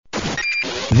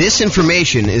This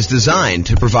information is designed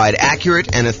to provide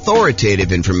accurate and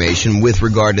authoritative information with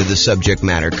regard to the subject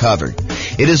matter covered.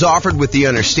 It is offered with the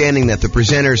understanding that the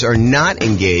presenters are not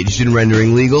engaged in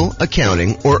rendering legal,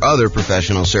 accounting, or other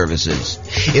professional services.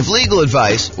 If legal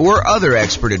advice or other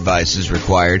expert advice is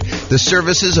required, the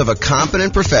services of a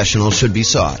competent professional should be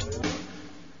sought.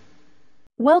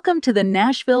 Welcome to the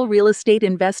Nashville Real Estate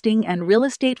Investing and Real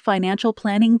Estate Financial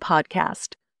Planning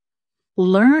Podcast.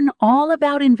 Learn all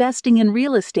about investing in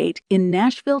real estate in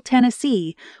Nashville,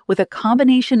 Tennessee, with a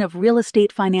combination of real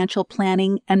estate financial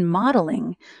planning and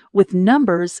modeling with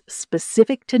numbers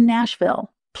specific to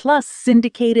Nashville, plus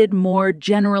syndicated, more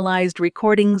generalized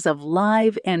recordings of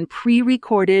live and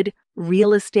pre-recorded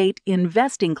real estate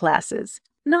investing classes,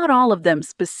 not all of them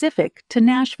specific to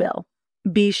Nashville.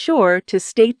 Be sure to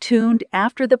stay tuned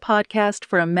after the podcast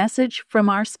for a message from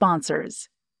our sponsors.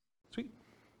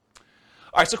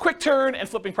 All right, so quick turn and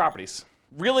flipping properties.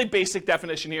 Really basic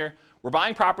definition here. We're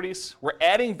buying properties, we're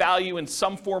adding value in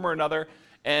some form or another,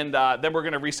 and then we're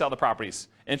going to resell the properties.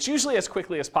 And it's usually as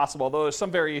quickly as possible, although there's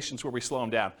some variations where we slow them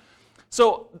down.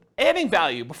 So adding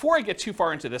value, before I get too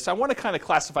far into this, I want to kind of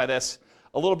classify this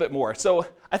a little bit more. So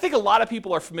I think a lot of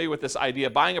people are familiar with this idea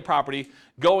of buying a property,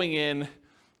 going in,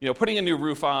 putting a new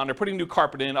roof on or putting new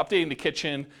carpet in, updating the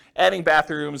kitchen, adding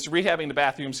bathrooms, rehabbing the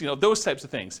bathrooms, those types of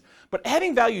things. But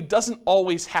adding value doesn't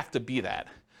always have to be that.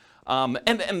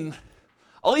 And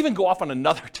I'll even go off on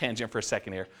another tangent for a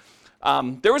second here.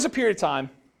 There was a period of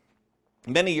time,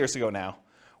 many years ago now,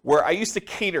 where I used to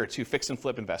cater to fix and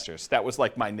flip investors. That was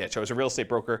like my niche. I was a real estate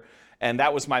broker, and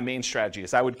that was my main strategy,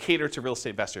 is I would cater to real estate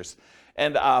investors.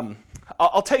 And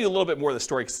I'll tell you a little bit more of the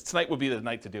story, because tonight would be the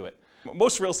night to do it.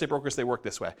 Most real estate brokers, they work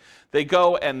this way. They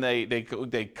go and they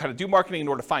kind of do marketing in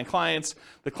order to find clients.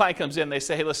 The client comes in, they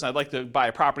say, hey, listen, I'd like to buy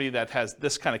a property that has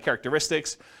this kind of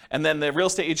characteristics. And then the real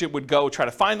estate agent would go try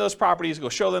to find those properties, go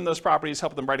show them those properties,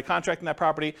 help them write a contract in that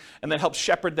property, and then help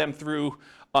shepherd them through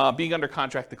being under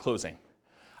contract to closing.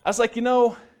 I was like,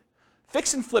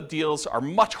 fix and flip deals are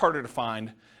much harder to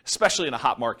find, especially in a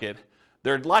hot market.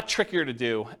 They're a lot trickier to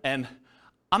do, and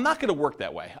I'm not going to work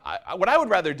that way. What I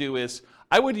would rather do is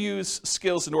I would use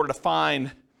skills in order to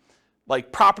find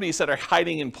properties that are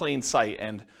hiding in plain sight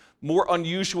and more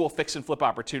unusual fix and flip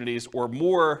opportunities, or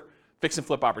more fix and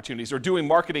flip opportunities, or doing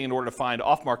marketing in order to find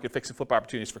off-market fix and flip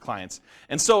opportunities for clients.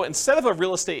 And so instead of a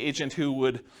real estate agent who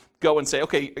would go and say,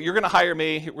 okay, you're going to hire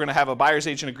me, we're going to have a buyer's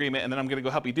agent agreement, and then I'm going to go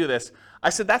help you do this, I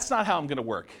said, that's not how I'm going to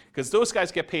work, because those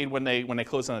guys get paid when they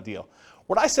close on a deal.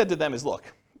 What I said to them is, look,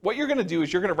 what you're going to do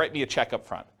is you're going to write me a check up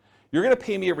front. You're going to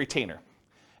pay me a retainer.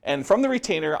 And from the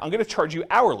retainer, I'm going to charge you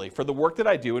hourly for the work that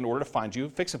I do in order to find you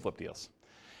fix and flip deals.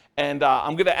 And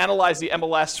I'm going to analyze the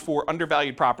MLS for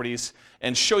undervalued properties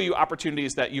and show you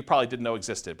opportunities that you probably didn't know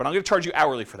existed. But I'm going to charge you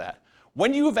hourly for that.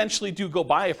 When you eventually do go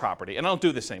buy a property, and I don't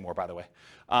do this anymore, by the way,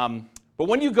 but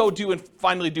when you go do and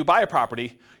finally do buy a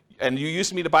property, and you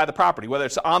use me to buy the property, whether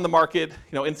it's on the market,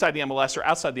 inside the MLS or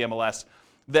outside the MLS,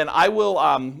 then I will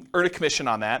earn a commission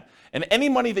on that. And any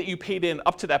money that you paid in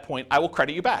up to that point, I will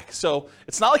credit you back. So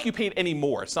it's not like you paid any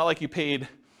more. It's not like you paid,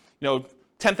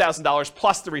 $10,000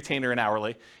 plus the retainer and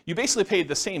hourly. You basically paid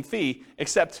the same fee,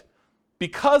 except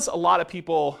because a lot of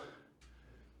people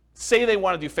say they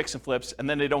want to do fix and flips and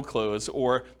then they don't close,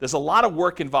 or there's a lot of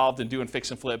work involved in doing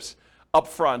fix and flips up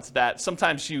front, that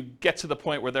sometimes you get to the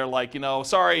point where they're like,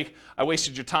 sorry, I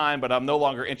wasted your time, but I'm no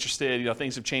longer interested,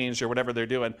 things have changed or whatever they're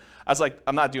doing. I was like,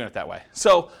 I'm not doing it that way.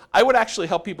 So I would actually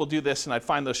help people do this, and I'd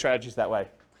find those strategies that way.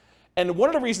 And one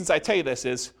of the reasons I tell you this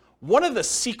is, one of the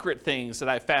secret things that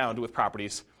I found with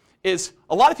properties is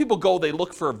a lot of people they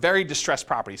look for very distressed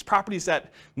properties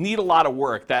that need a lot of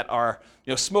work, that are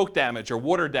smoke damage or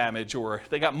water damage, or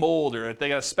they got mold, or they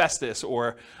got asbestos,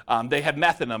 or they had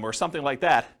meth in them or something like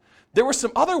that. There were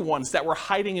some other ones that were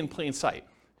hiding in plain sight.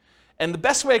 And the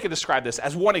best way I could describe this,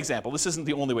 as one example, this isn't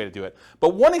the only way to do it, but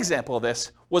one example of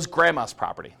this was grandma's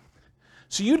property.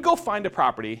 So you'd go find a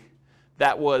property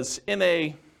that was in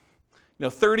a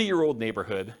 30-year-old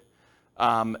neighborhood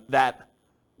that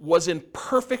was in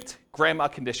perfect grandma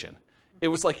condition. It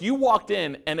was like you walked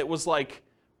in and it was like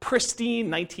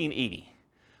pristine 1980.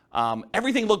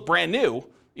 Everything looked brand new.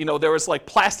 There was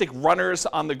plastic runners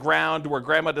on the ground where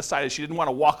grandma decided she didn't want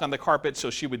to walk on the carpet, so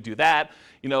she would do that.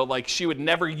 She would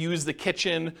never use the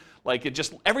kitchen.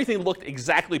 Everything looked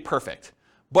exactly perfect.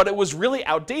 But it was really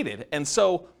outdated. And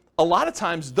so a lot of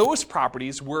times those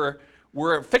properties were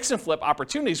fix and flip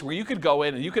opportunities where you could go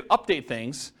in and you could update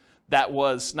things that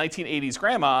was 1980s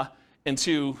grandma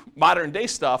into modern day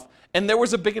stuff, and there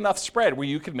was a big enough spread where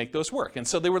you could make those work. And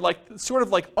so they were sort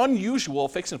of unusual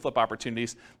fix and flip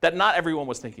opportunities that not everyone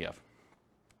was thinking of.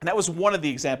 And that was one of the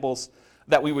examples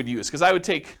that we would use. Because I would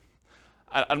take,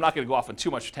 I'm not going to go off on too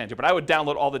much tangent, but I would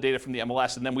download all the data from the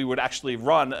MLS, and then we would actually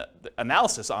run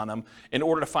analysis on them in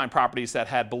order to find properties that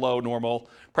had below normal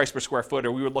price per square foot,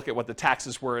 or we would look at what the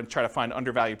taxes were and try to find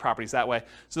undervalued properties that way.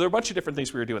 So there are a bunch of different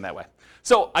things we were doing that way.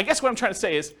 So I guess what I'm trying to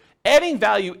say is adding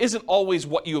value isn't always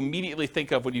what you immediately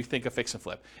think of when you think of fix and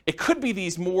flip. It could be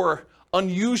these more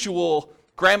unusual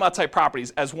grandma type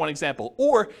properties as one example,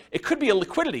 or it could be a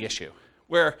liquidity issue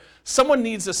where someone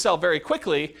needs to sell very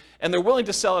quickly and they're willing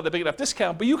to sell at a big enough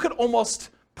discount, but you could almost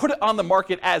put it on the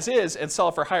market as is and sell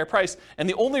it for a higher price. And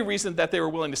the only reason that they were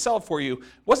willing to sell it for you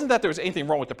wasn't that there was anything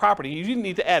wrong with the property. You didn't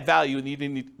need to add value and you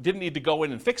didn't need to go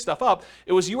in and fix stuff up.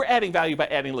 It was you were adding value by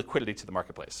adding liquidity to the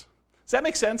marketplace. Does that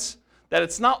make sense? That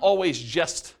it's not always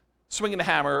just swinging a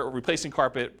hammer, or replacing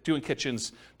carpet, doing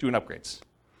kitchens, doing upgrades.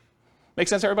 Make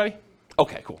sense, everybody?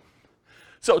 Okay, cool.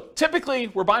 So typically,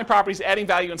 we're buying properties, adding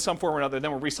value in some form or another,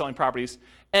 then we're reselling properties,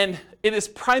 and it is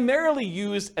primarily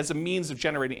used as a means of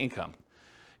generating income.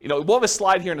 You know, we'll have a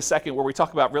slide here in a second where we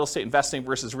talk about real estate investing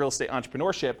versus real estate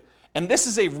entrepreneurship, and this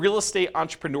is a real estate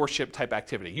entrepreneurship type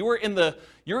activity. You're in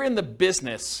the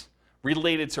business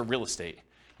related to real estate.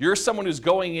 You're someone who's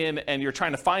going in and you're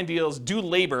trying to find deals, do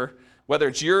labor, whether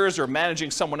it's yours or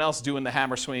managing someone else doing the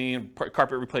hammer swinging,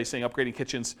 carpet replacing, upgrading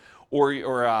kitchens,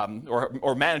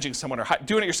 or managing someone, or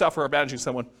doing it yourself, or managing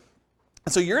someone.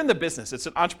 And so you're in the business. It's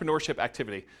an entrepreneurship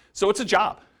activity. So it's a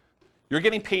job. You're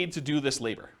getting paid to do this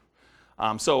labor.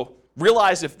 So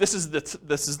realize if this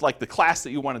is like the class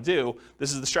that you want to do,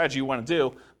 this is the strategy you want to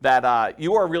do, that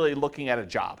you are really looking at a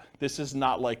job. This is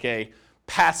not like a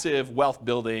passive wealth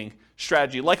building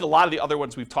strategy like a lot of the other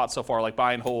ones we've taught so far, like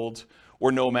buy and hold,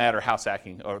 or nomad, or house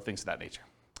hacking, or things of that nature.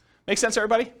 Make sense,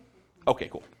 everybody? Okay,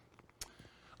 cool.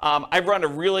 I run a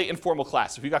really informal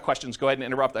class. If you got questions, go ahead and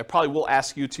interrupt. I probably will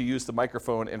ask you to use the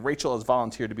microphone, and Rachel has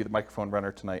volunteered to be the microphone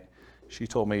runner tonight. She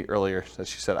told me earlier that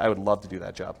she said, I would love to do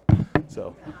that job.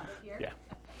 So, yeah,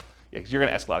 because you're going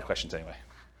to ask a lot of questions anyway.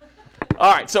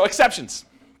 All right, so exceptions.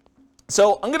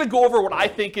 So I'm going to go over what I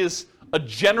think is a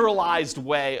generalized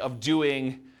way of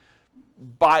doing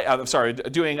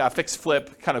fix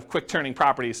flip, kind of quick turning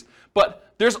properties.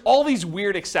 But there's all these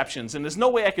weird exceptions, and there's no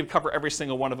way I could cover every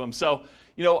single one of them. So,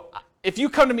 you know, if you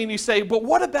come to me and you say, but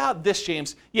what about this,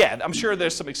 James? Yeah, I'm sure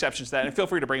there's some exceptions to that, and feel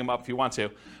free to bring them up if you want to.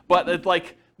 But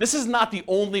this is not the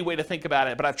only way to think about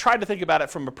it, but I've tried to think about it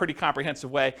from a pretty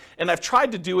comprehensive way, and I've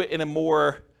tried to do it in a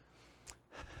more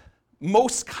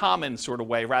most common sort of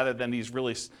way rather than these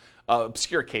really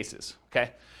obscure cases,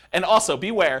 okay? And also,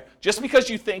 beware, just because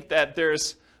you think that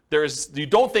you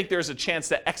don't think there's a chance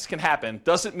that X can happen,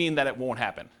 doesn't mean that it won't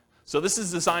happen. So this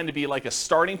is designed to be like a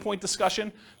starting point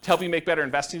discussion to help you make better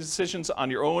investing decisions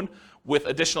on your own with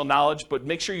additional knowledge, but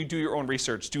make sure you do your own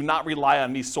research. Do not rely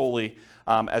on me solely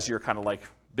as your kind of like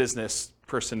business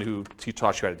person who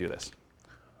taught you how to do this.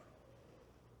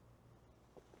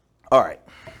 All right.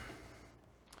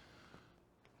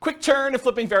 Quick turn and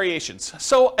flipping variations.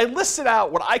 So I listed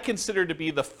out what I consider to be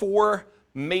the 4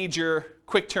 major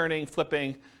quick turning,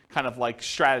 flipping kind of like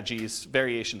strategies,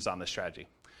 variations on this strategy.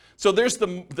 So there's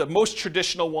the most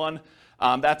traditional one.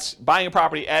 That's buying a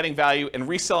property, adding value, and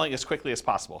reselling as quickly as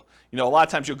possible. You know, a lot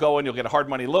of times you'll go in, you'll get a hard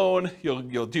money loan,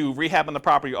 you'll do rehab on the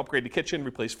property, you'll upgrade the kitchen,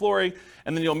 replace flooring,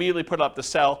 and then you'll immediately put it up to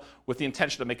sell with the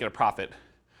intention of making a profit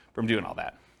from doing all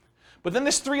that. But then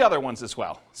there's 3 other ones as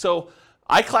well. So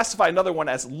I classify another one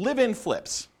as live-in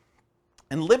flips.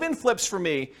 And live-in flips for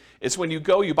me is when you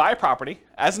buy a property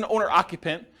as an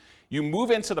owner-occupant, you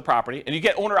move into the property, and you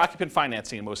get owner-occupant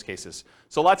financing in most cases.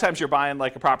 So a lot of times you're buying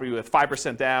like a property with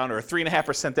 5% down, or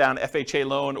 3.5% down FHA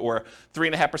loan, or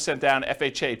 3.5% down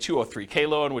FHA 203K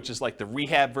loan, which is like the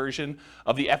rehab version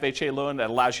of the FHA loan that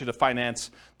allows you to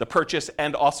finance the purchase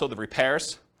and also the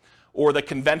repairs. Or the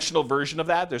conventional version of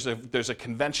that, there's a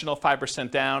conventional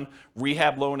 5% down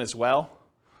rehab loan as well.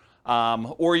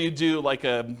 Or you do like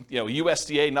a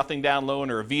USDA nothing down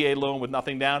loan, or a VA loan with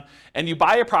nothing down, and you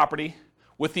buy a property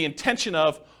with the intention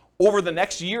of, over the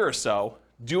next year or so,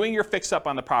 doing your fix-up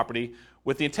on the property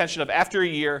with the intention of, after a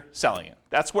year, selling it.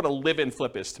 That's what a live-in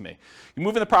flip is to me. You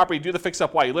move in the property, do the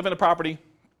fix-up while you live in the property.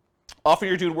 Often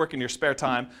you're doing work in your spare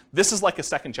time. This is like a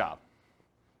second job.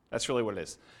 That's really what it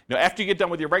is. You know, after you get done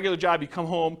with your regular job, you come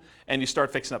home and you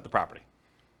start fixing up the property.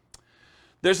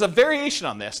 There's a variation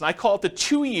on this, and I call it the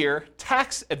 2-year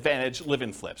tax advantage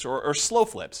live-in flips, or slow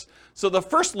flips. So the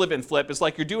first live-in flip is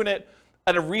like you're doing it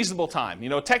at a reasonable time. You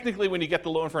know, technically when you get the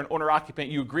loan for an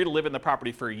owner-occupant, you agree to live in the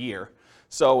property for a year.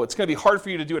 So it's going to be hard for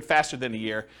you to do it faster than a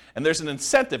year. And there's an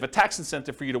incentive, a tax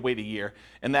incentive for you to wait a year.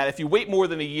 And that if you wait more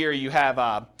than a year, you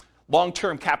have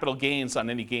long-term capital gains on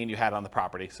any gain you had on the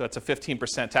property. So it's a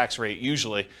 15% tax rate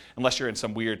usually, unless you're in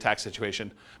some weird tax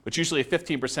situation, but usually a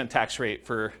 15% tax rate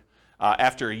for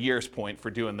after a year's point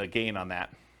for doing the gain on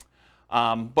that.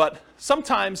 But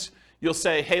sometimes you'll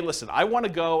say, hey, listen, I want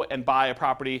to go and buy a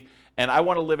property and I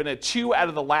want to live in it 2 out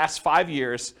of the last 5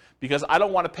 years because I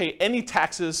don't want to pay any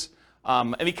taxes,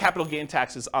 any capital gain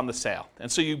taxes on the sale.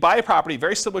 And so you buy a property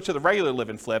very similar to the regular live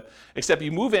and flip, except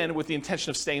you move in with the intention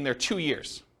of staying there 2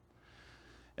 years.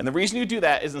 And the reason you do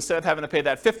that is instead of having to pay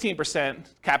that 15%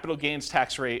 capital gains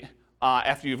tax rate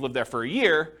after you've lived there for a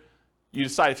year, you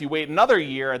decide if you wait another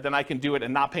year, then I can do it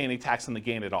and not pay any tax on the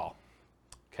gain at all.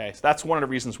 Okay, so that's one of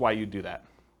the reasons why you do that.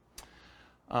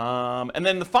 And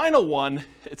then the final one,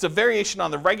 it's a variation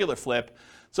on the regular flip.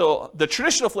 So the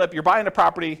traditional flip, you're buying a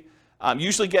property,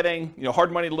 usually getting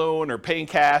hard money loan or paying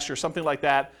cash or something like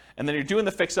that, and then you're doing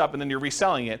the fix up and then you're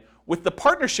reselling it. With the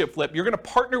partnership flip, you're going to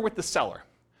partner with the seller.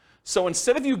 So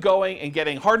instead of you going and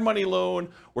getting hard money loan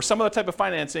or some other type of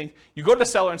financing, you go to the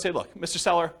seller and say, look, Mr.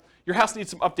 Seller, your house needs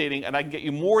some updating and I can get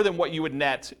you more than what you would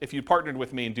net if you partnered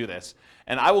with me and do this.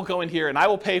 And I will go in here and I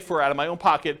will pay for, out of my own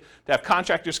pocket, to have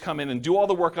contractors come in and do all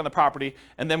the work on the property.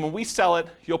 And then when we sell it,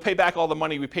 you'll pay back all the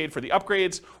money we paid for the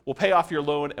upgrades, we'll pay off your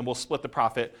loan, and we'll split the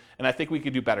profit. And I think we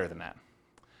could do better than that.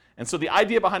 And so the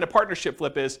idea behind a partnership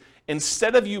flip is,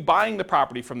 instead of you buying the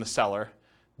property from the seller,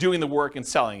 doing the work and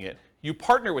selling it, you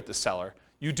partner with the seller,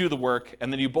 you do the work,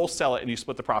 and then you both sell it and you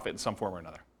split the profit in some form or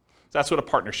another. So that's what a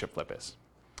partnership flip is.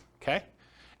 Okay?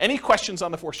 Any questions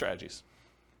on the 4 strategies?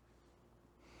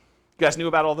 You guys knew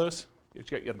about all those? You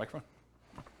got the microphone?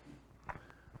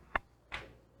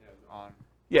 On.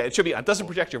 Yeah, it should be on. It doesn't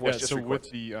project your voice, just so records.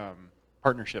 with the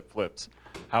partnership flips,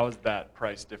 how is that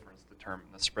price difference determined,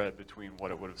 the spread between what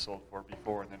it would have sold for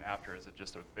before and then after? Is it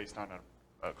just based on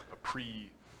a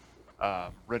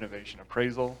pre-renovation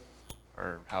appraisal?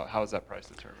 Or how is that price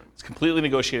determined? It's completely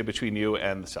negotiated between you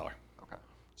and the seller. Okay.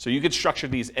 So you can structure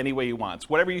these any way you want. It's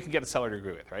whatever you can get a seller to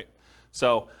agree with, right?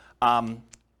 So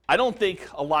I don't think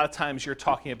a lot of times you're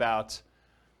talking about,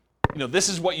 this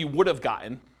is what you would have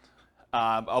gotten,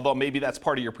 although maybe that's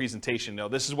part of your presentation.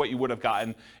 This is what you would have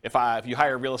gotten if you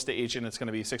hire a real estate agent. It's going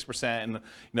to be 6%, and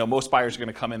most buyers are going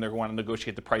to come in. They're going to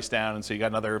negotiate the price down, and so you got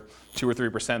another 2 or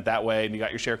 3% that way, and you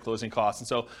got your share closing costs. And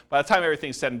so by the time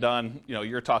everything's said and done,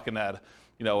 you're talking at a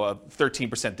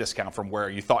 13% discount from where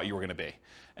you thought you were going to be.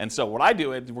 And so what I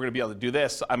do is we're going to be able to do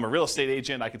this. I'm a real estate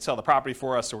agent. I can sell the property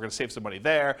for us, so we're going to save some money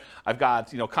there. I've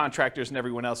got contractors and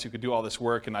everyone else who could do all this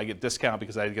work, and I get discount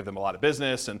because I give them a lot of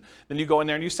business. And then you go in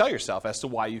there and you sell yourself as to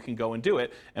why you can go and do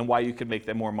it and why you can make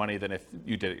them more money than if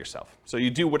you did it yourself. So you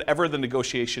do whatever the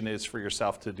negotiation is for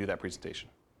yourself to do that presentation.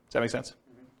 Does that make sense?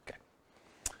 Okay.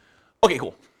 Okay,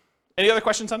 cool. Any other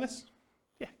questions on this?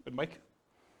 Yeah, good, Mike.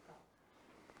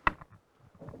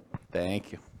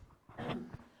 Thank you.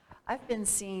 I've been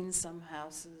seeing some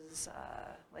houses,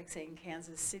 like say in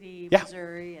Kansas City, Yeah.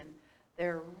 Missouri, and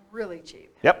they're really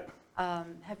cheap. Yep.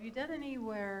 Have you done any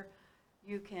where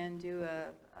you can do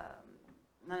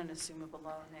not an assumable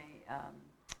loan,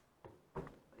 what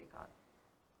do you call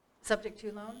it? Subject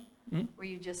to loan, where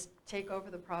you just take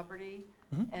over the property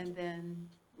and then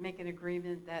make an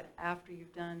agreement that after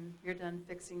you're done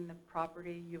fixing the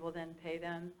property, you will then pay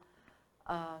them.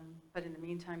 But in the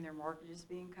meantime, their mortgage is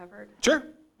being covered. Sure.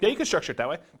 Yeah, you can structure it that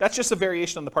way. That's just a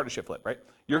variation on the partnership flip, right?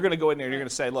 You're going to go in there and you're going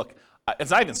to say, look,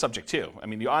 it's not even subject to. I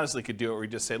mean, you honestly could do it where you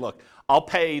just say, look, I'll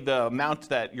pay the amount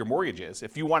that your mortgage is.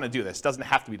 If you want to do this, it doesn't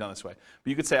have to be done this way. But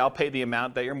you could say, I'll pay the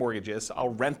amount that your mortgage is.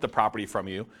 I'll rent the property from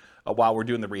you while we're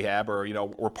doing the rehab, or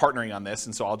we're partnering on this,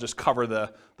 and so I'll just cover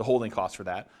the holding costs for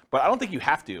that. But I don't think you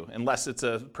have to, unless it's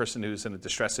a person who's in a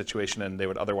distressed situation and they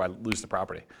would otherwise lose the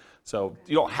property. So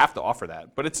you don't have to offer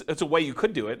that, but it's a way you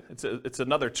could do it. It's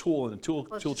another tool in the tool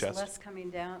Well, it's tool just chest. less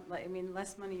coming down,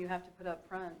 less money you have to put up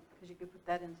front, because you could put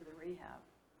that into the rehab,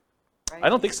 right? I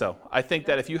don't think so. I think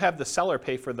that if you have the seller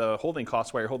pay for the holding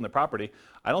costs while you're holding the property,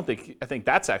 I think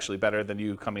that's actually better than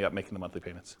you coming up making the monthly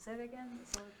payments. Say that again?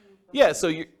 Yeah,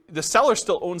 so the seller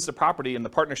still owns the property in the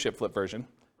partnership flip version,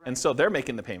 and so they're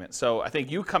making the payment. So I think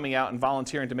you coming out and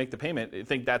volunteering to make the payment, I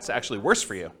think that's actually worse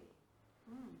for you.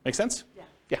 Make sense? Yeah.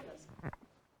 Yeah.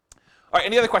 All right,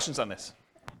 any other questions on this?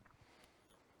 Do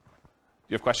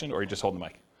you have a question, or are you just holding the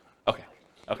mic? Okay.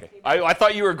 Okay. I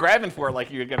thought you were grabbing for it like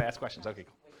you were going to ask questions. Okay,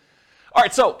 cool. All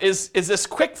right, so is this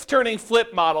quick turning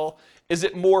flip model, is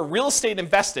it more real estate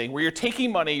investing where you're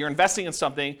taking money, you're investing in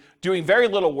something, doing very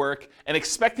little work, and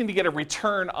expecting to get a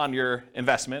return on your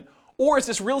investment? Or is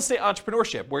this real estate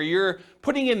entrepreneurship where you're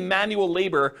putting in manual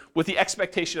labor with the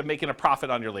expectation of making a profit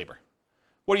on your labor?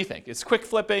 What do you think? Is quick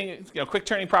flipping, quick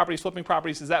turning properties, flipping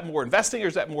properties, is that more investing or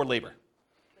is that more labor?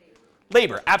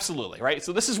 Labor, absolutely, right?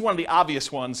 So this is one of the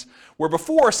obvious ones where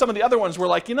before some of the other ones were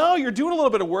like, you're doing a little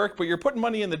bit of work, but you're putting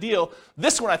money in the deal.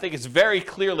 This one I think is very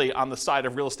clearly on the side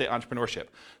of real estate entrepreneurship.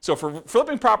 So for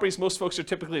flipping properties, most folks are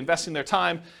typically investing their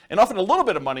time and often a little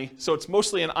bit of money, so it's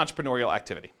mostly an entrepreneurial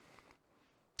activity.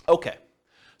 Okay,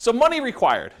 so money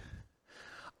required.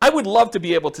 I would love to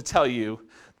be able to tell you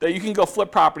that you can go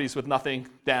flip properties with nothing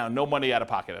down, no money out of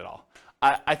pocket at all.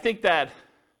 I think that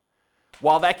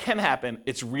while that can happen,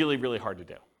 it's really, really hard to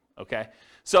do, okay?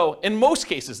 So in most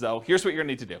cases, though, here's what you're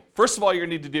gonna need to do. First of all, you're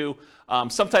gonna need to do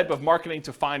some type of marketing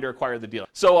to find or acquire the deal.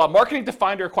 So marketing to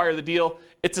find or acquire the deal,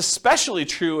 it's especially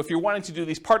true if you're wanting to do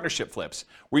these partnership flips,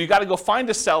 where you gotta go find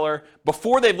a seller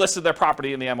before they've listed their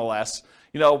property in the MLS,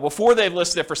 before they've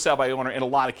listed it for sale by owner in a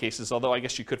lot of cases, although I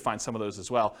guess you could find some of those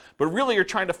as well. But really you're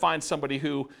trying to find somebody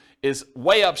who is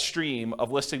way upstream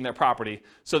of listing their property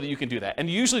so that you can do that. And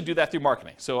you usually do that through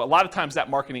marketing. So a lot of times that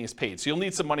marketing is paid. So you'll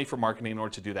need some money for marketing in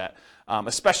order to do that,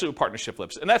 especially with partnership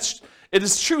flips. And it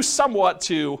is true somewhat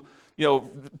to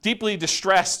deeply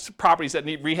distressed properties that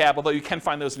need rehab, although you can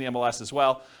find those in the MLS as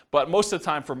well. But most of the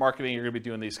time for marketing, you're gonna be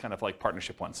doing these kind of like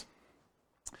partnership ones.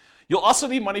 You'll also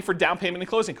need money for down payment and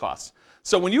closing costs.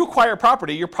 So when you acquire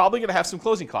property, you're probably going to have some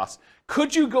closing costs.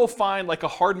 Could you go find like a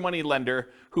hard money lender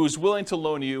who's willing to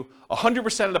loan you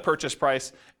 100% of the purchase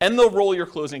price, and they'll roll your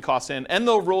closing costs in, and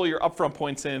they'll roll your upfront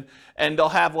points in, and they'll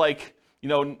have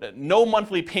no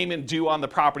monthly payment due on the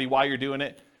property while you're doing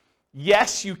it?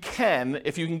 Yes, you can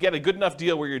if you can get a good enough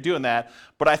deal where you're doing that,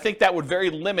 but I think that would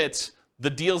very limit the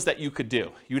deals that you could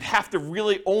do. You'd have to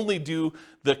really only do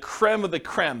the creme of the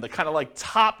creme, the kind of like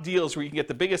top deals where you can get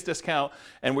the biggest discount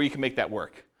and where you can make that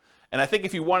work. And I think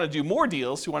if you want to do more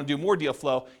deals, you want to do more deal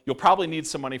flow, you'll probably need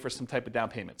some money for some type of down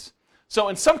payments. So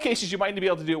in some cases, you might be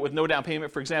able to do it with no down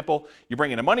payment. For example, you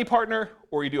bring in a money partner,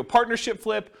 or you do a partnership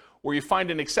flip, or you find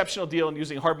an exceptional deal and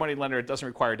using a hard money lender, it doesn't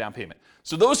require down payment.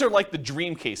 So those are like the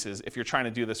dream cases if you're trying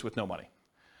to do this with no money.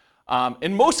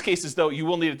 In most cases, though, you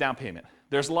will need a down payment.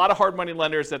 There's a lot of hard money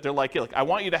lenders that they're like, look, I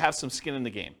want you to have some skin in the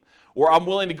game, or I'm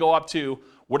willing to go up to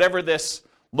whatever this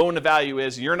loan to value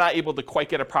is. You're not able to quite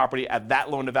get a property at that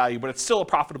loan to value, but it's still a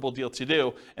profitable deal to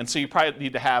do, and so you probably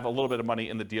need to have a little bit of money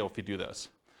in the deal if you do those.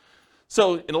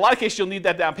 So in a lot of cases, you'll need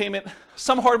that down payment.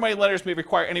 Some hard money lenders may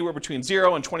require anywhere between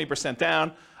 0 and 20%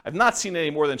 down. I've not seen any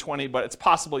more than 20, but it's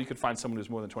possible you could find someone who's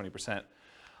more than 20%.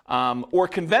 Or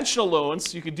conventional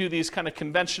loans, you could do these kind of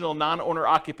conventional non-owner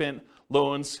occupant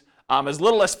loans as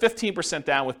little as 15%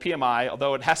 down with PMI,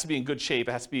 although it has to be in good shape.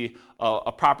 It has to be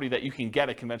a property that you can get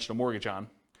a conventional mortgage on.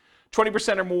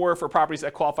 20% or more for properties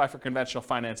that qualify for conventional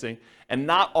financing, and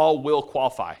not all will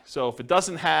qualify. So if it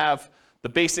doesn't have the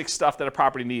basic stuff that a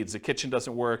property needs, the kitchen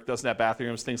doesn't work, doesn't have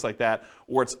bathrooms, things like that,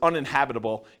 or it's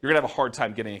uninhabitable, you're gonna have a hard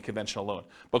time getting a conventional loan.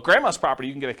 But grandma's property,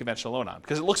 you can get a conventional loan on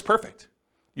because it looks perfect.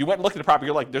 You went and looked at the property,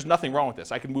 you're like, there's nothing wrong with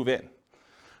this, I can move in,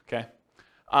 okay?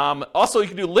 Also, you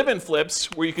can do live-in flips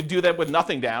where you could do them with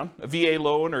nothing down, a VA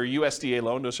loan or a USDA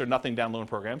loan, those are nothing down loan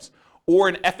programs, or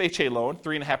an FHA loan,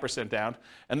 3.5% down.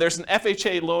 And there's an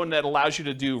FHA loan that allows you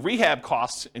to do rehab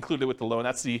costs included with the loan.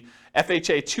 That's the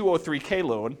FHA 203K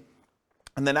loan.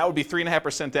 And then that would be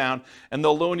 3.5% down, and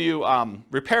they'll loan you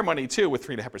repair money too with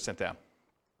 3.5% down.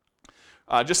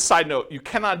 Just a side note, you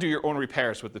cannot do your own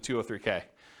repairs with the 203K.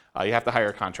 You have to hire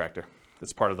a contractor.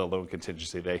 That's part of the loan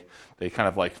contingency. They kind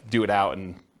of like do it out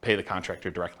and pay the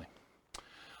contractor directly.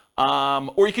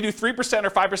 Or you can do 3% or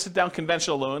 5% down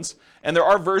conventional loans, and there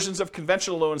are versions of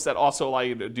conventional loans that also allow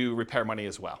you to do repair money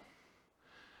as well.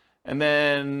 And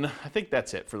then I think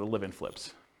that's it for the live-in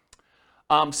flips.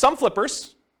 Some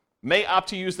flippers may opt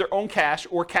to use their own cash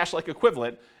or cash-like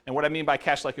equivalent. And what I mean by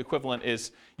cash-like equivalent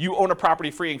is you own a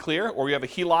property free and clear, or you have a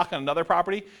HELOC on another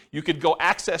property. You could go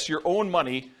access your own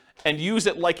money and use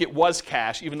it like it was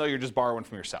cash, even though you're just borrowing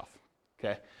from yourself,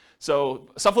 okay? So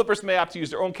some flippers may opt to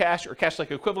use their own cash or cash-like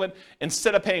equivalent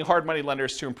instead of paying hard money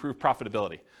lenders to improve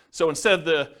profitability. So instead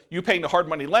of you paying the hard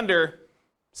money lender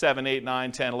 7, 8,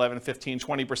 9, 10, 11, 15,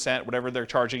 20%, whatever they're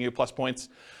charging you plus points,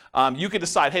 you could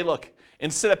decide, hey, look,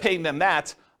 instead of paying them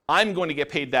that, I'm going to get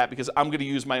paid that because I'm going to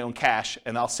use my own cash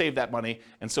and I'll save that money,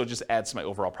 and so it just adds to my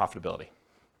overall profitability,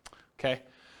 okay?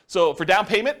 So for down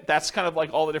payment, that's kind of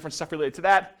like all the different stuff related to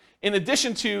that. In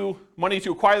addition to money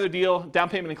to acquire the deal, down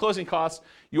payment and closing costs,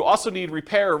 you also need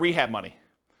repair or rehab money.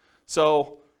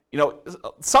 So,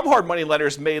 some hard money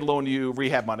lenders may loan you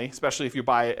rehab money, especially if you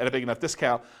buy it at a big enough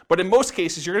discount. But in most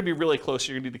cases, you're going to be really close.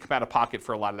 You're going to need to come out of pocket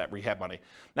for a lot of that rehab money.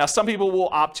 Now, some people will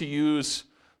opt to use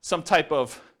some type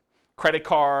of credit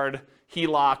card,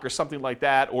 HELOC, or something like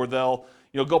that, or they'll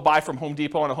go buy from Home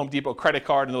Depot on a Home Depot credit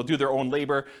card, and they'll do their own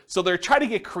labor. So they're trying to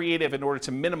get creative in order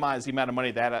to minimize the amount of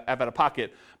money they have out of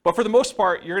pocket. But for the most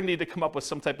part, you're going to need to come up with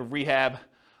some type of rehab,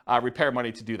 repair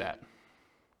money to do that.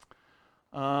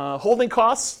 Holding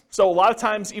costs. So a lot of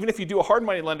times, even if you do a hard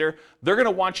money lender, they're going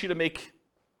to want you to make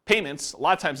payments. A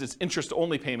lot of times it's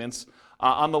interest-only payments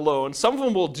on the loan. Some of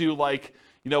them will do like,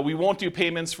 we won't do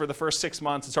payments for the first 6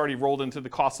 months. It's already rolled into the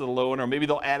cost of the loan, or maybe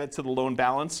they'll add it to the loan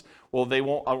balance. Well, they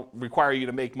won't require you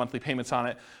to make monthly payments on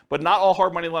it. But not all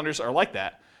hard money lenders are like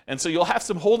that. And so you'll have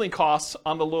some holding costs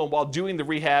on the loan while doing the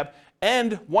rehab.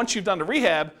 And once you've done the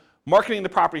rehab, marketing the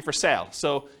property for sale.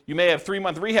 So you may have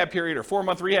 3-month rehab period, or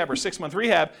 4-month rehab, or 6-month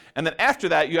rehab. And then after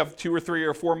that, you have 2 or 3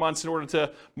 or 4 months in order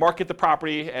to market the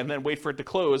property and then wait for it to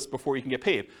close before you can get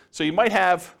paid. So you might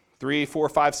have 3, 4,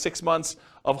 5, 6 months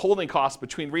of holding costs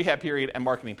between rehab period and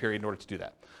marketing period in order to do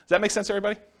that. Does that make sense to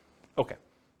everybody? Okay.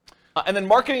 And then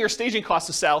marketing or staging costs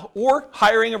to sell, or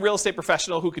hiring a real estate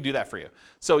professional who could do that for you.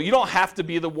 So you don't have to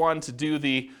be the one to do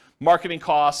the marketing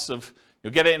costs of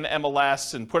get it in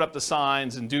MLS and put up the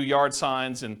signs and do yard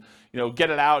signs and get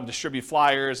it out and distribute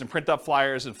flyers and print up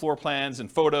flyers and floor plans and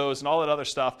photos and all that other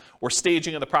stuff, or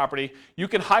staging of the property. You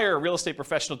can hire a real estate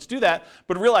professional to do that,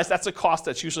 but realize that's a cost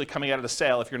that's usually coming out of the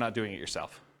sale if you're not doing it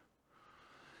yourself.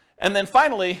 And then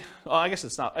finally, I guess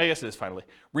it is finally,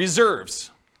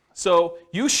 reserves. So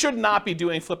you should not be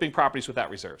doing flipping properties without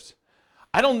reserves.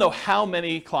 I don't know how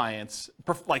many clients,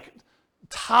 like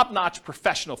top-notch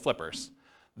professional flippers,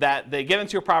 that they get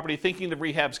into a property thinking the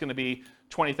rehab's going to be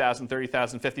 $20,000,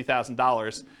 $30,000,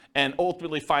 $50,000, and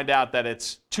ultimately find out that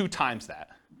it's 2 times that.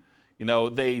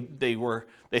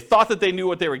 They thought that they knew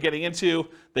what they were getting into.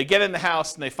 They get in the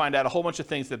house and they find out a whole bunch of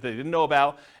things that they didn't know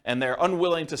about, and they're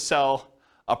unwilling to sell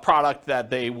a product that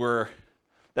they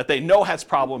know has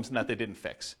problems and that they didn't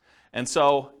fix. And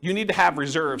so you need to have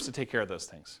reserves to take care of those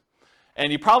things.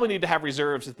 And you probably need to have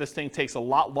reserves if this thing takes a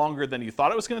lot longer than you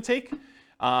thought it was going to take.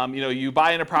 You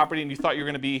buy in a property and you thought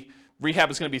rehab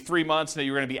was going to be 3 months, and that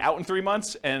you were going to be out in 3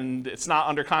 months, and it's not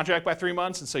under contract by 3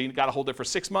 months, and so you got to hold it for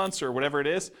 6 months or whatever it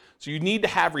is. So you need to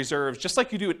have reserves, just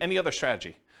like you do with any other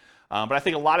strategy. But I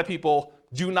think a lot of people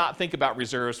do not think about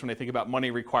reserves when they think about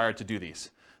money required to do these.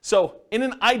 So in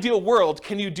an ideal world,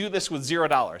 can you do this with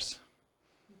 $0?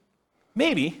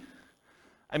 Maybe.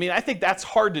 I think that's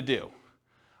hard to do.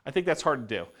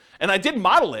 And I did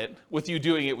model it with you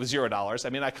doing it with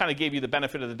 $0. I kind of gave you the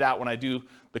benefit of the doubt when I do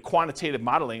the quantitative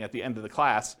modeling at the end of the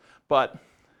class, but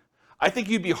I think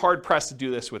you'd be hard-pressed to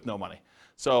do this with no money.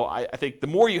 So I think the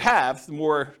more you have, the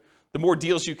more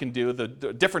deals you can do, the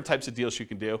different types of deals you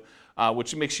can do,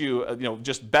 which makes you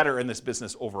just better in this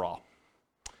business overall.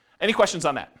 Any questions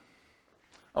on that?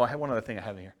 Oh, I have one other thing I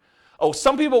have in here. Oh,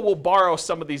 some people will borrow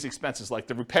some of these expenses, like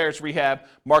the repairs, rehab,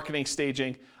 marketing,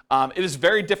 staging. It is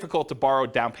very difficult to borrow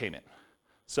down payment.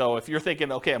 So if you're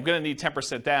thinking, okay, I'm going to need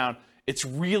 10% down, it's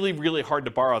really, really hard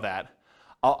to borrow that.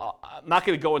 I'm not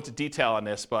going to go into detail on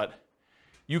this, but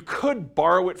you could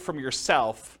borrow it from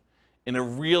yourself in a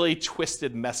really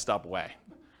twisted, messed up way.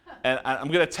 And I'm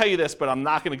going to tell you this, but I'm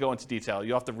not going to go into detail.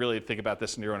 You'll have to really think about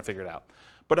this and you're going to figure it out.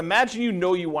 But imagine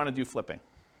you want to do flipping.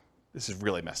 This is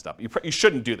really messed up. You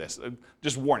shouldn't do this.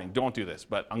 Just warning, don't do this,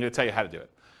 but I'm going to tell you how to do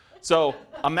it. So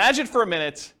imagine for a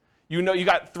minute, you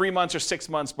got 3 months or 6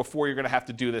 months before you're going to have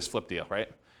to do this flip deal,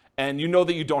 right? And you know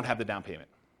that you don't have the down payment.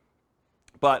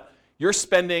 But you're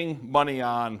spending money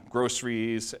on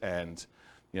groceries and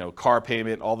car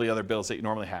payment, all the other bills that you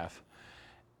normally have.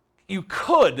 You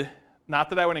could, not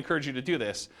that I would encourage you to do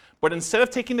this, but instead of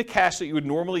taking the cash that you would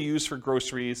normally use for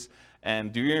groceries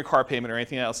and do your car payment or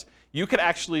anything else, you could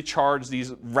actually charge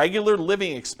these regular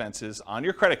living expenses on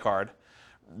your credit card,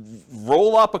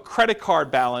 roll up a credit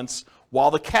card balance while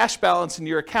the cash balance in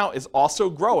your account is also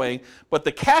growing, but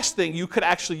the cash thing you could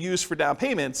actually use for down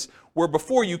payments, where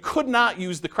before you could not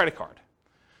use the credit card.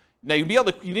 Now you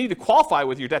need to qualify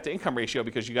with your debt to income ratio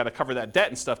because you got to cover that debt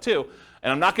and stuff too.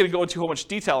 And I'm not going to go into too much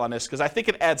detail on this because I think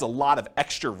it adds a lot of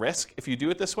extra risk if you do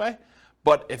it this way.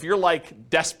 But if you're like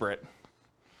desperate,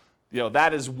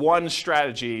 that is one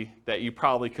strategy that you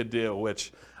probably could do,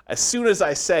 which as soon as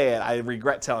I say it, I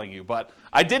regret telling you. But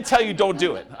I did tell you don't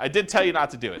do it. I did tell you not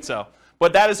to do it.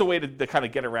 But that is a way to kind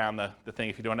of get around the thing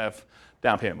if you don't have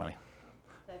down payment money.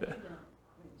 Have you done it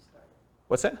when you started?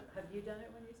 What's that? Have you done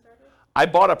it when you started? I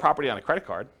bought a property on a credit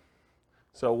card.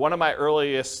 So one of my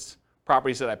earliest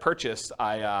properties that I purchased,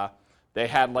 they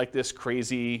had like this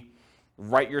crazy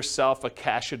write yourself a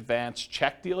cash advance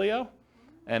check dealio.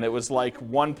 And it was like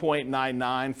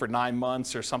 1.99 for 9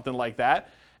 months or something like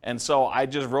that. And so I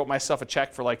just wrote myself a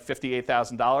check for like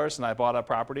 $58,000 and I bought a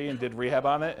property and did rehab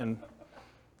on it. And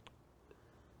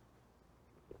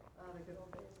The good old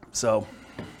So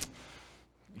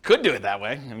you could do it that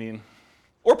way. I mean,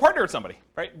 or partner with somebody,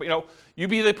 right? But, you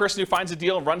be the person who finds a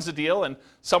deal and runs the deal, and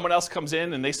someone else comes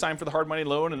in and they sign for the hard money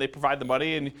loan and they provide the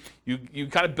money, and you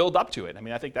kind of build up to it. I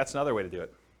mean, I think that's another way to do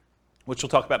it, which we'll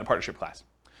talk about in the partnership class.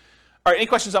 All right, any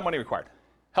questions on money required?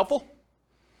 Helpful?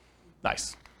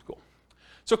 Nice, cool.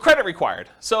 So credit required.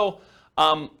 So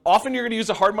often you're going to use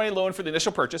a hard money loan for the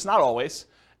initial purchase, not always.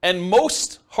 And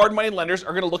most hard money lenders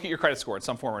are going to look at your credit score in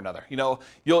some form or another.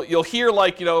 You'll hear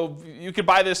like, you could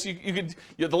buy this. You could.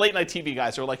 The late night TV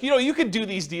guys are like, you could do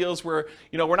these deals where,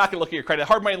 we're not going to look at your credit.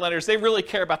 Hard money lenders, they really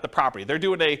care about the property. They're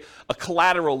doing a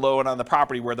collateral loan on the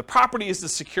property where the property is the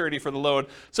security for the loan.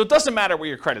 So it doesn't matter where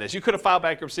your credit is. You could have filed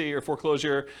bankruptcy or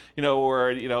foreclosure,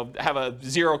 or have a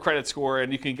 0 credit score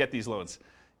and you can get these loans.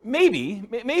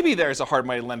 Maybe there's a hard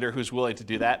money lender who's willing to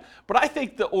do that, but I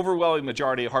think the overwhelming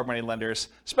majority of hard money lenders,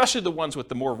 especially the ones with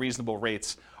the more reasonable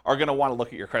rates, are going to want to look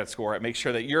at your credit score and make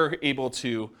sure that you're able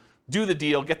to do the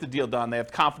deal, get the deal done. They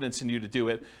have confidence in you to do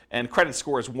it, and credit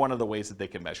score is one of the ways that they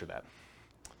can measure that.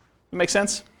 That make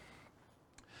sense?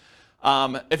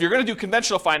 If you're going to do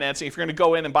conventional financing, if you're going to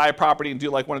go in and buy a property and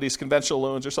do like one of these conventional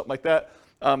loans or something like that,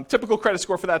 typical credit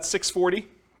score for that's 640.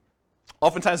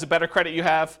 Oftentimes, the better credit you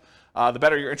have, the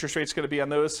better your interest rate's going to be on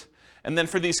those. And then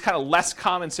for these kind of less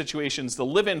common situations, the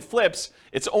live-in flips,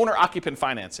 it's owner-occupant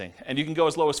financing. And you can go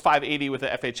as low as 580 with the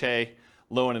FHA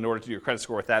loan in order to do your credit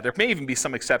score with that. There may even be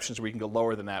some exceptions where you can go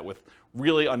lower than that with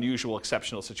really unusual,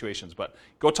 exceptional situations. But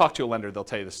go talk to a lender. They'll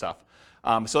tell you this stuff.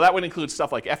 So that would include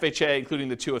stuff like FHA, including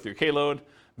the 203K loan,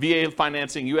 VA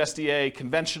financing, USDA,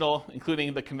 conventional,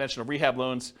 including the conventional rehab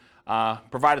loans,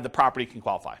 provided the property can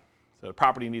qualify. So the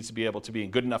property needs to be able to be in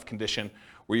good enough condition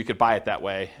where you could buy it that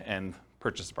way and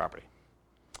purchase the property.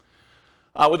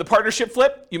 With a partnership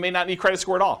flip, you may not need credit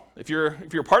score at all. If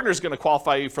your partner is going to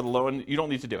qualify you for the loan, you don't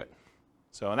need to do it.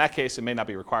 So in that case, it may not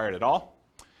be required at all.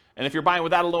 And if you're buying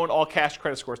without a loan, all cash,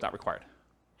 credit score is not required.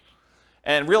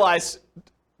 And realize,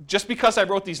 just because I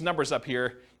wrote these numbers up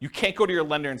here, you can't go to your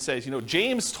lender and say,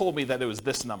 James told me that it was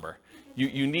this number.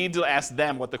 You need to ask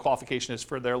them what the qualification is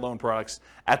for their loan products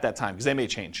at that time, because they may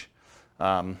change.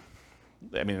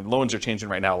 Loans are changing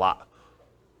right now a lot.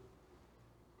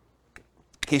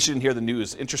 In case you didn't hear the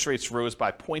news, interest rates rose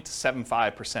by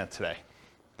 0.75% today.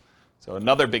 So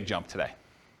another big jump today.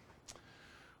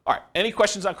 All right, any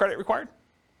questions on credit required?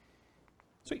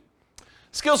 Sweet.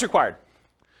 Skills required.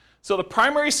 So the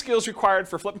primary skills required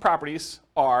for flipping properties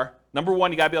are, number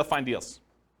one, you got to be able to find deals.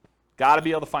 Got to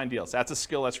be able to find deals. That's a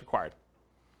skill that's required.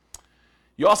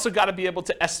 You also got to be able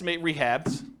to estimate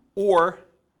rehabs or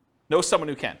know someone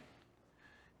who can.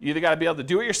 You either got to be able to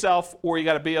do it yourself or you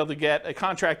got to be able to get a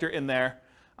contractor in there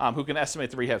who can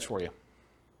estimate the rehabs for you.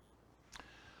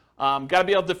 Got to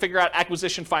be able to figure out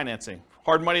acquisition financing,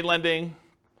 hard money lending,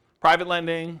 private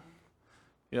lending,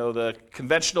 the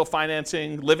conventional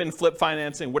financing, live-in flip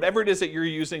financing, whatever it is that you're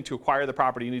using to acquire the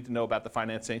property, you need to know about the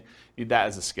financing. You need that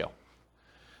as a skill.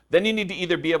 Then you need to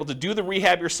either be able to do the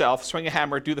rehab yourself, swing a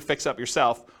hammer, do the fix-up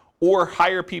yourself, or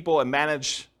hire people and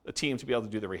manage a team to be able to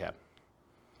do the rehab.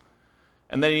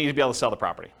 And then you need to be able to sell the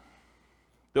property.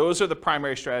 Those are the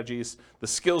primary strategies, the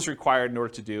skills required in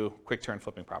order to do quick turn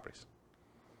flipping properties.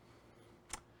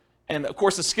 And of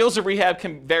course, the skills of rehab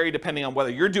can vary depending on whether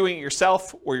you're doing it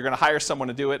yourself or you're going to hire someone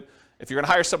to do it. If you're going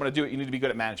to hire someone to do it, you need to be good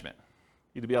at management.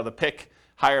 You need to be able to pick,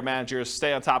 hire managers,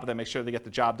 stay on top of them, make sure they get the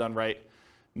job done right,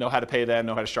 know how to pay them,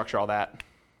 know how to structure all that.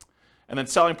 And then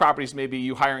selling properties may be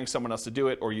you hiring someone else to do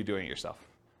it or you doing it yourself.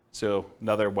 So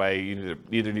another way, you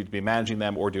either need to be managing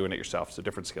them or doing it yourself. So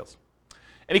different skills.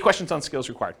 Any questions on skills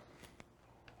required?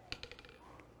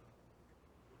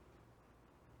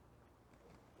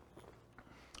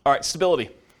 All right,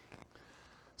 stability.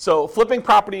 So flipping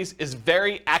properties is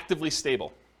very actively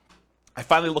stable. I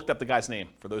finally looked up the guy's name,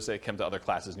 for those that came to other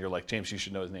classes and you're like, James, you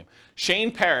should know his name.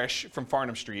 Shane Parrish from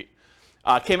Farnham Street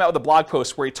came out with a blog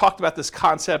post where he talked about this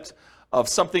concept of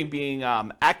something being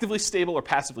actively stable or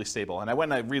passively stable. And I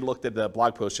went and I re-looked at the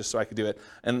blog post just so I could do it.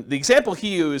 And the example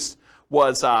he used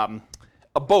was a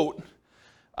boat.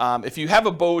 If you have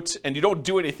a boat and you don't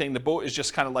do anything, the boat is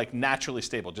just kind of like naturally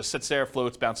stable. Just sits there,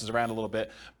 floats, bounces around a little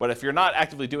bit. But if you're not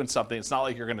actively doing something, it's not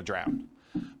like you're going to drown.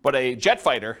 But a jet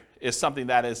fighter is something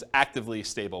that is actively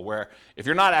stable, where if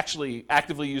you're not actually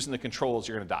actively using the controls,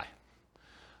 you're going to die.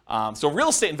 So real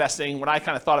estate investing, when I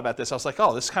kind of thought about this, I was like,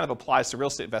 oh, this kind of applies to real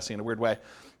estate investing in a weird way.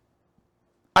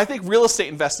 I think real estate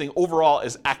investing overall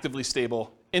is actively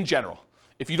stable in general.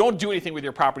 If you don't do anything with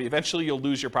your property, eventually you'll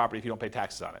lose your property if you don't pay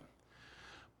taxes on it.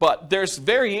 But there's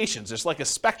variations. There's like a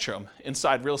spectrum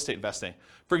inside real estate investing.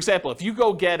 For example, if you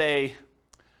go get a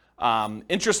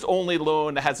interest-only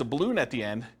loan that has a balloon at the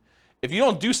end, if you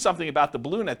don't do something about the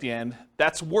balloon at the end,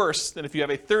 that's worse than if you have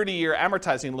a 30-year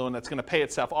amortizing loan that's going to pay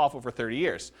itself off over 30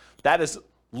 years. That is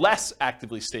less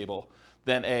actively stable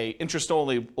than a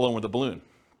interest-only loan with a balloon.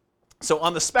 So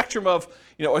on the spectrum of,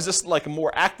 is this like a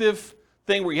more active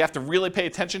thing where you have to really pay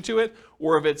attention to it,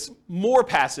 or if it's more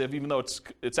passive, even though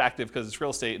it's active because it's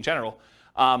real estate in general,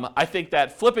 I think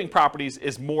that flipping properties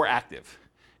is more active.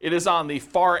 It is on the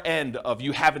far end of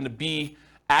you having to be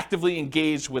actively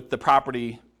engaged with the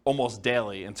property almost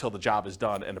daily until the job is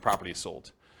done and the property is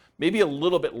sold. Maybe a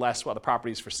little bit less while the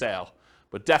property is for sale,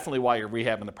 but definitely while you're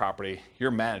rehabbing the property, you're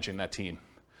managing that team.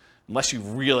 Unless you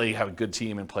really have a good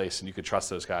team in place and you could trust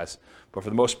those guys. But for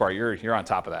the most part, you're on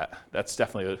top of that. That's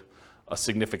definitely a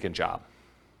significant job.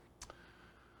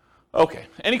 Okay,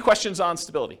 any questions on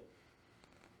stability?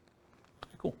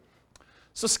 Cool.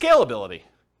 So scalability.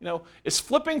 Is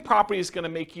flipping properties going to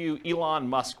make you Elon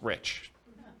Musk rich?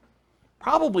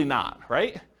 Probably not,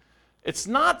 right? It's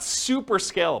not super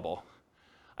scalable.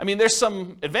 I mean, there's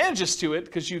some advantages to it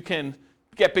because you can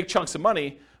get big chunks of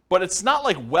money, but it's not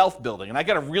like wealth building. And I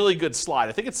got a really good slide.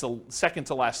 I think it's the second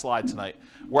to last slide tonight,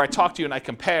 where I talk to you and I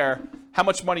compare how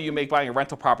much money you make buying a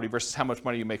rental property versus how much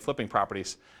money you make flipping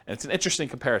properties. And it's an interesting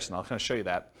comparison. I'll kind of show you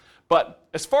that. But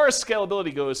as far as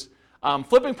scalability goes,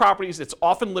 flipping properties, it's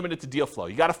often limited to deal flow.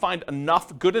 You got to find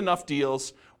good enough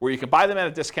deals where you can buy them at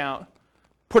a discount,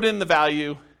 put in the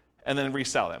value, and then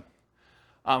resell them.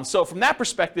 So from that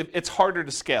perspective, it's harder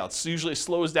to scale. It usually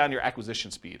slows down your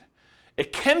acquisition speed.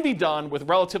 It can be done with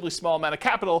relatively small amount of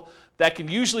capital that can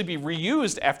usually be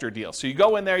reused after a deal. So you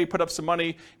go in there, you put up some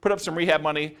money, put up some rehab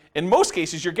money. In most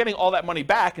cases, you're getting all that money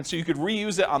back, and so you could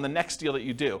reuse it on the next deal that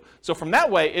you do. So from that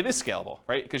way, it is scalable,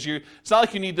 right? Because it's not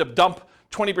like you need to dump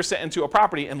 20% into a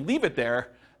property and leave it there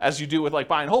as you do with like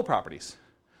buy and hold properties.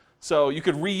 So you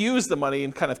could reuse the money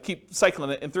and kind of keep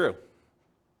cycling it in through.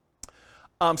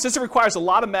 Since it requires a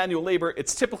lot of manual labor,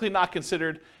 it's typically not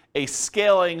considered a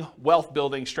scaling wealth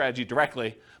building strategy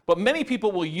directly, but many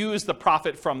people will use the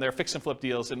profit from their fix and flip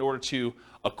deals in order to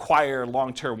acquire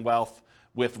long-term wealth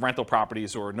with rental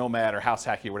properties or nomad or house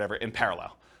hacking or whatever in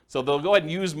parallel. So they'll go ahead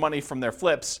and use money from their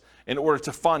flips in order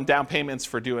to fund down payments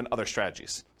for doing other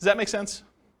strategies. Does that make sense?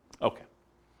 Okay.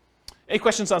 Any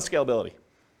questions on scalability?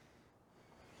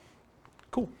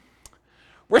 Cool.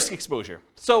 Risk exposure.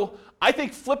 So I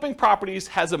think flipping properties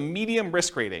has a medium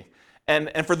risk rating.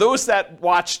 And for those that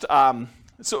watched,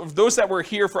 so those that were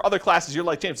here for other classes, you're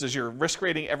like, James, does your risk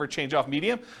rating ever change off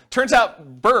medium? Turns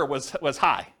out Burr was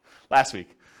high last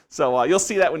week. So you'll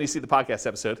see that when you see the podcast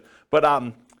episode.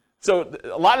 But so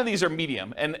a lot of these are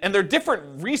medium. And there are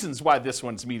different reasons why this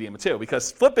one's medium too,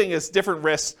 because flipping is different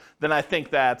risks than I think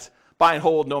that buy and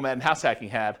hold, nomad, and house hacking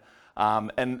had.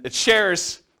 And it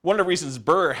shares. One of the reasons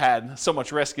Burr had so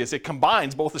much risk is it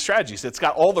combines both the strategies. It's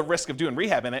got all the risk of doing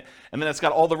rehab in it, and then it's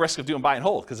got all the risk of doing buy and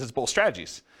hold because it's both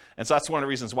strategies. And so that's one of the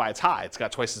reasons why it's high. It's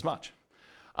got twice as much.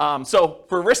 So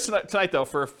for risk tonight though,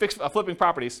 for flipping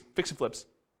properties, fix and flips,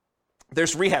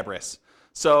 there's rehab risks.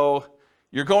 So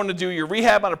you're going to do your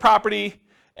rehab on a property,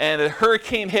 and a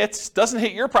hurricane hits, doesn't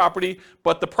hit your property,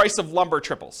 but the price of lumber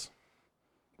triples.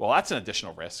 Well, that's an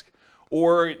additional risk.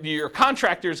 Or your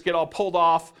contractors get all pulled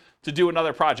off to do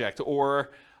another project,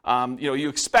 or you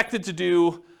expected to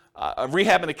do a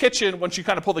rehab in a kitchen. Once you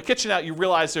kind of pull the kitchen out, you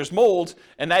realize there's mold,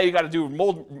 and now you got to do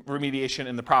mold remediation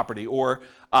in the property. Or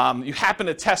you happen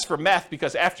to test for meth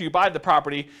because after you buy the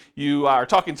property, you are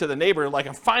talking to the neighbor like,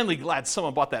 I'm finally glad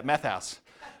someone bought that meth house,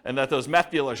 and that those meth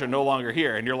dealers are no longer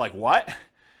here. And you're like, what?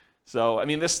 So I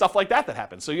mean, there's stuff like that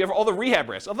happens. So you have all the rehab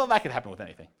risks, although that could happen with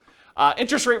anything.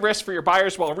 Interest rate risk for your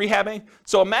buyers while rehabbing.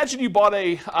 So imagine you bought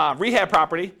a rehab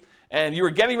property, and you were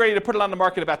getting ready to put it on the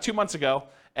market about 2 months ago,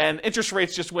 and interest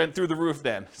rates just went through the roof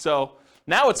then. So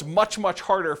now it's much, much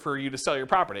harder for you to sell your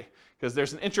property because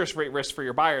there's an interest rate risk for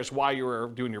your buyers while you were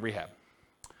doing your rehab.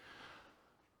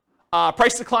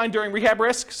 Price decline during rehab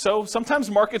risk. So sometimes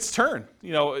markets turn.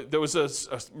 There was a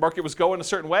market was going a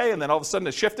certain way, and then all of a sudden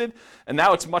it shifted, and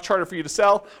now it's much harder for you to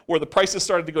sell, or the prices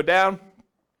started to go down.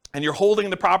 And you're holding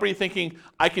the property thinking,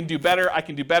 I can do better,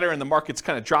 and the market's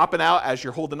kind of dropping out as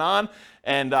you're holding on.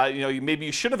 And maybe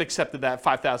you should have accepted that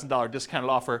 $5,000 discounted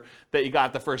offer that you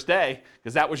got the first day,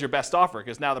 because that was your best offer,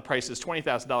 because now the price is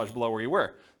 $20,000 below where you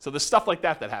were. So there's stuff like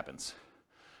that happens.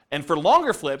 And for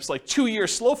longer flips, like 2-year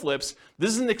slow flips,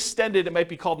 this is an extended, it might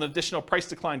be called an additional price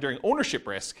decline during ownership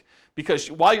risk, because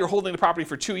while you're holding the property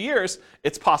for 2 years,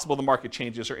 it's possible the market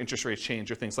changes or interest rates change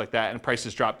or things like that, and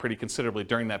prices drop pretty considerably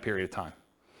during that period of time.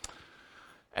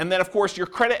 And then, of course, your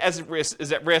credit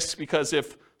is at risk because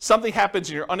if something happens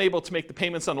and you're unable to make the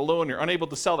payments on the loan, you're unable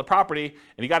to sell the property,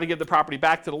 and you got to give the property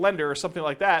back to the lender or something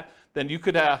like that, then you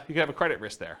could have a credit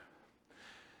risk there.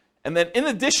 And then in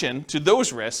addition to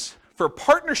those risks, for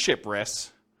partnership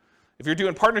risks, if you're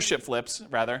doing partnership flips,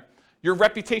 rather, your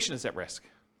reputation is at risk,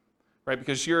 right?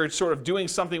 Because you're sort of doing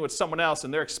something with someone else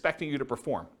and they're expecting you to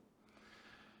perform.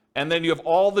 And then you have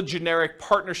all the generic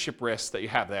partnership risks that you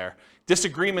have there.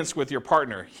 Disagreements with your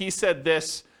partner. He said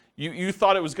this, you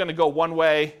thought it was going to go one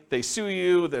way, they sue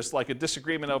you, there's like a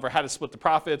disagreement over how to split the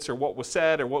profits or what was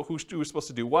said or who was supposed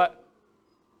to do what.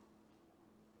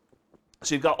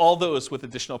 So you've got all those with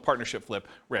additional partnership flip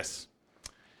risks.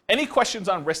 Any questions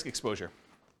on risk exposure?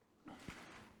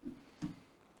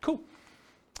 Cool.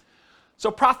 So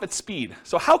profit speed.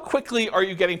 So how quickly are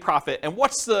you getting profit, and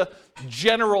what's the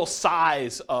general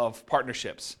size of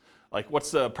partnerships? Like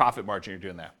what's the profit margin you're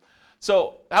doing there?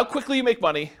 So how quickly you make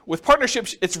money. With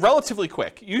partnerships, it's relatively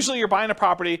quick. Usually you're buying a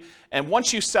property, and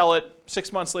once you sell it,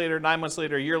 6 months later, 9 months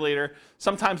later, a year later,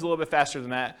 sometimes a little bit faster than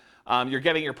that, you're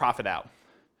getting your profit out.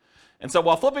 And so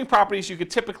while flipping properties, you could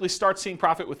typically start seeing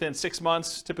profit within 6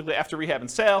 months, typically after rehab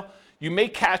and sale. You may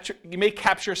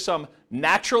capture some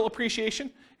natural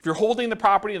appreciation. If you're holding the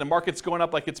property and the market's going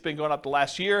up like it's been going up the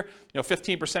last year,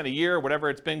 15% a year, whatever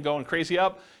it's been going crazy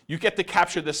up, you get to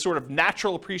capture this sort of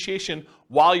natural appreciation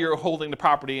while you're holding the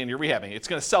property and you're rehabbing. It's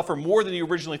going to sell for more than you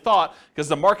originally thought because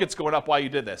the market's going up while you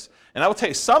did this. And I will tell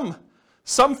you,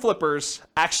 some flippers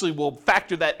actually will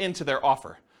factor that into their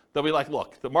offer. They'll be like,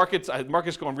 look, the market's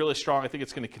going really strong. I think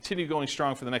it's going to continue going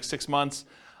strong for the next 6 months.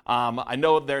 I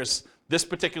know this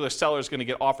particular seller is going to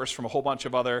get offers from a whole bunch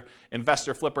of other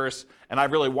investor flippers, and I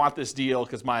really want this deal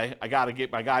because I got to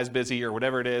get my guys busy or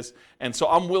whatever it is. And so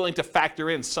I'm willing to factor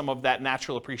in some of that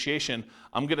natural appreciation.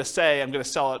 I'm going to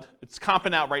sell it. It's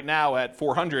comping out right now at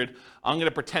 400. I'm going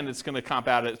to pretend it's going to comp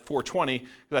out at 420 because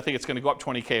I think it's going to go up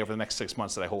 20K over the next 6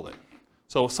 months that I hold it.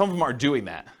 So some of them are doing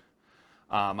that.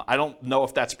 I don't know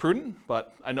if that's prudent,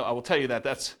 but I will tell you that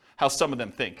that's how some of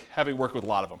them think, having worked with a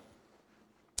lot of them.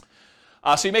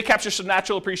 So you may capture some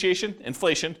natural appreciation,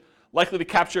 inflation, likely to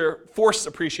capture forced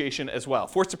appreciation as well.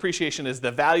 Forced appreciation is the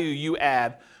value you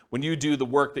add when you do the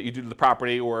work that you do to the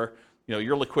property or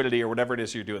your liquidity or whatever it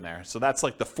is you're doing there. So that's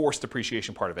like the forced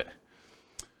appreciation part of it.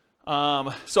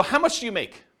 So how much do you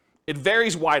make? It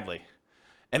varies widely,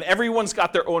 and everyone's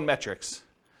got their own metrics.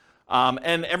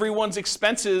 And everyone's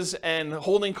expenses and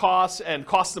holding costs and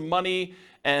costs of money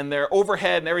and their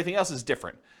overhead and everything else is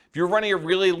different. If you're running a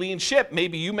really lean ship,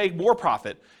 maybe you make more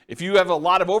profit. If you have a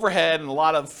lot of overhead and a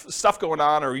lot of stuff going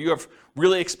on, or you have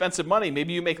really expensive money,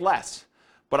 maybe you make less.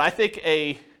 But I think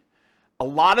a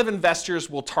lot of investors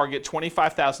will target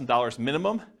 $25,000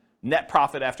 minimum net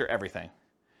profit after everything.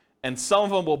 And some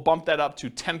of them will bump that up to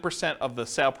 10% of the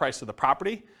sale price of the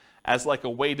property as like a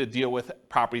way to deal with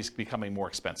properties becoming more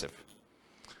expensive.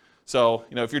 So,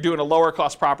 if you're doing a lower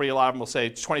cost property, a lot of them will say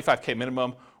 25K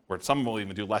minimum, or some will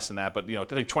even do less than that, but I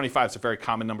think 25 is a very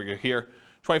common number you hear.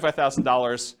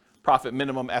 $25,000 profit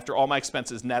minimum after all my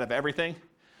expenses net of everything.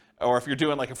 Or if you're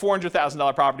doing like a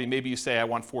 $400,000 property, maybe you say I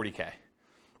want 40K.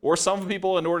 Or some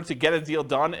people, in order to get a deal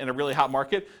done in a really hot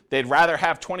market, they'd rather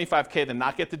have 25K than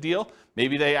not get the deal.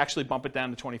 Maybe they actually bump it down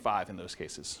to 25 in those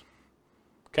cases.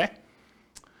 Okay?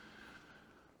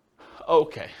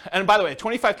 Okay, and by the way,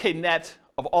 25K net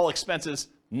of all expenses,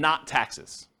 not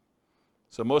taxes.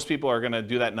 So most people are going to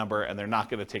do that number, and they're not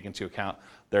going to take into account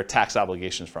their tax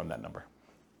obligations from that number.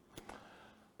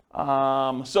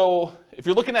 So if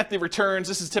you're looking at the returns,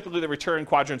 this is typically the return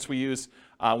quadrants we use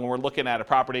when we're looking at a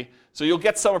property. So you'll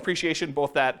get some appreciation,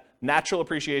 both that natural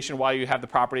appreciation while you have the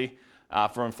property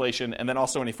from inflation, and then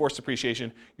also any forced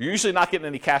appreciation. You're usually not getting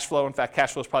any cash flow. In fact,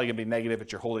 cash flow is probably going to be negative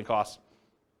at your holding costs.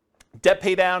 Debt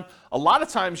pay down, a lot of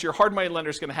times your hard money lender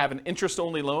is going to have an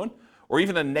interest-only loan or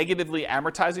even a negatively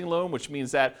amortizing loan, which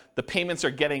means that the payments are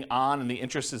getting on and the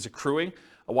interest is accruing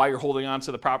while you're holding on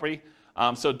to the property.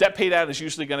 So debt pay down is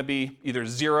usually going to be either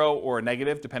zero or a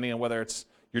negative, depending on whether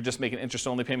you're just making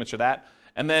interest-only payments or that.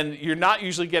 And then you're not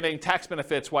usually getting tax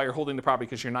benefits while you're holding the property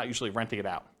because you're not usually renting it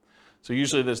out. So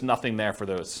usually there's nothing there for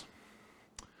those.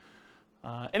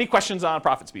 Any questions on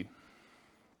profit speed?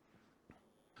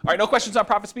 All right, no questions on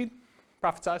profit speed?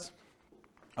 Profit size?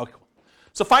 Okay, cool.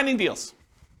 So finding deals.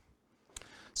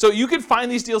 So you can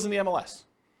find these deals in the MLS.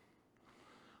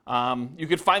 You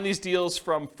could find these deals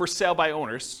from for sale by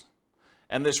owners.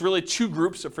 And there's really two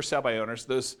groups of for sale by owners.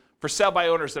 Those for sale by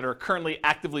owners that are currently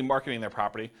actively marketing their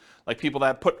property, like people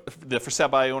that put the for sale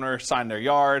by owner sign their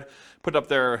yard, put up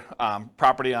their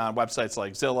property on websites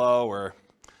like Zillow or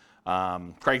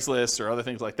Craigslist or other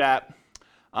things like that.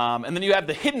 And then you have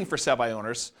the hidden for sale by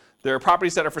owners. There are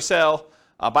properties that are for sale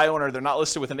by owner. They're not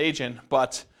listed with an agent,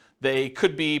 but they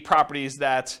could be properties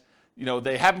that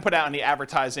they haven't put out any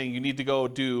advertising. You need to go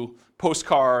do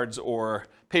postcards or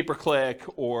pay-per-click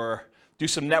or do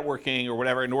some networking or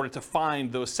whatever in order to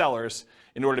find those sellers,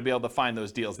 in order to be able to find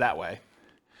those deals that way.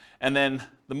 And then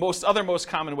the other most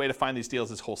common way to find these deals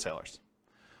is wholesalers.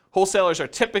 Wholesalers are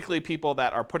typically people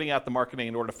that are putting out the marketing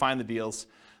in order to find the deals.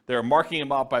 They're marking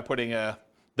them up by putting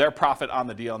their profit on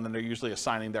the deal, and then they're usually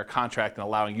assigning their contract and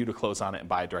allowing you to close on it and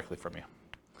buy it directly from you.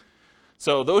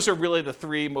 So those are really the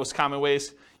three most common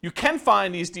ways. You can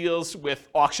find these deals with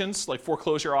auctions, like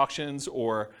foreclosure auctions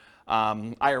or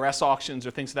IRS auctions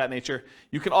or things of that nature.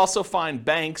 You can also find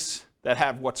banks that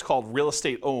have what's called real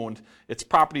estate owned. It's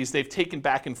properties they've taken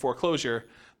back in foreclosure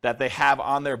that they have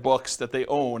on their books that they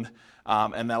own.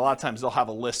 And a lot of times they'll have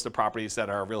a list of properties that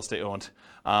are real estate owned.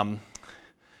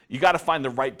 You got to find the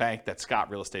right bank that's got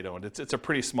real estate owned. It's a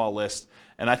pretty small list,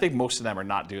 and I think most of them are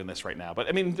not doing this right now. But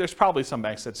I mean, there's probably some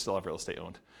banks that still have real estate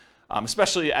owned,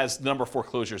 especially as the number of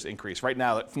foreclosures increase. Right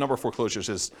now, the number of foreclosures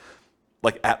is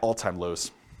like at all-time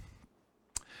lows.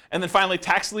 And then finally,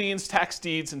 tax liens, tax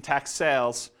deeds, and tax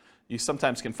sales. You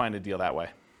sometimes can find a deal that way.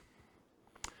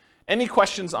 Any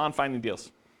questions on finding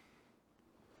deals?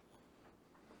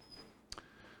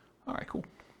 All right, cool.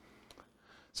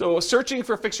 So searching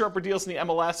for fixer-upper deals in the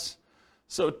MLS.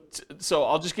 So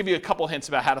I'll just give you a couple hints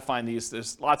about how to find these.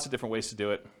 There's lots of different ways to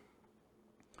do it.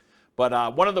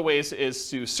 But one of the ways is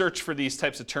to search for these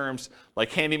types of terms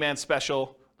like handyman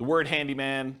special, the word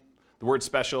handyman, the word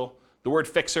special, the word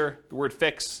fixer, the word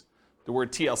fix, the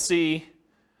word TLC,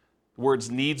 the words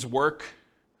needs work,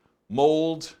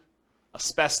 mold,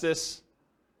 asbestos,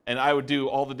 and I would do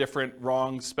all the different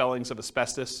wrong spellings of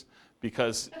asbestos,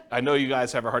 because I know you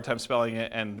guys have a hard time spelling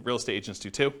it, and real estate agents do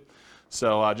too.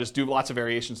 So just do lots of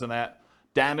variations on that.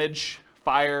 Damage,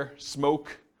 fire,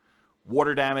 smoke,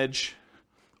 water damage,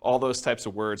 all those types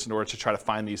of words in order to try to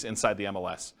find these inside the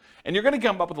MLS. And you're going to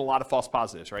come up with a lot of false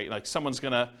positives, right? Like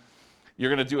you're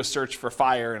going to do a search for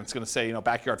fire, and it's going to say,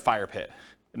 backyard fire pit.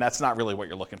 And that's not really what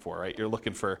you're looking for, right? You're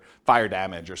looking for fire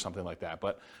damage or something like that.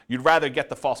 But you'd rather get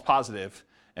the false positive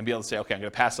and be able to say, okay, I'm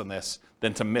going to pass on this,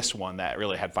 than to miss one that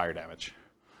really had fire damage.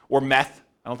 Or meth.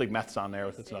 I don't think meth's on there.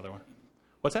 That's another one.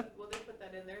 What's that? Will they put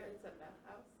that in there? It's a meth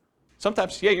house?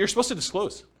 Sometimes. Yeah, you're supposed to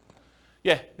disclose.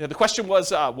 Yeah, the question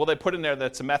was, will they put in there that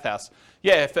it's a meth house?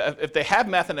 Yeah, if they have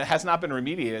meth and it has not been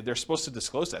remediated, they're supposed to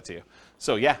disclose that to you.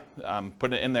 So yeah,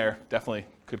 putting it in there definitely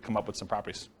could come up with some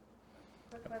properties.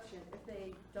 Quick question, if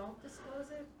they don't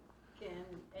disclose it, and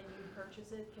you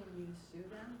purchase it, can you sue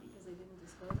them because they didn't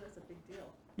disclose it? It's a big deal.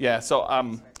 Yeah, so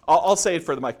I'll say it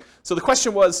for the mic. So the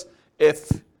question was, if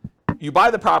you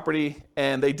buy the property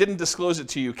and they didn't disclose it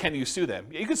to you, can you sue them?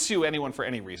 You could sue anyone for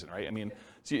any reason, right? I mean,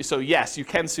 so yes, you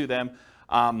can sue them.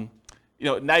 Now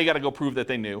you got to go prove that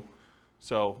they knew.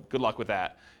 So good luck with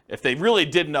that. If they really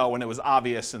did know and it was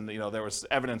obvious and there was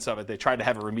evidence of it, they tried to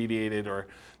have it remediated, or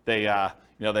they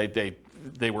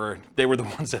were the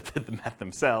ones that did the meth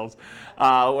themselves,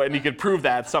 and you could prove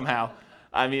that somehow.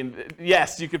 I mean,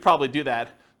 yes, you could probably do that.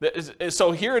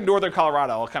 So here in northern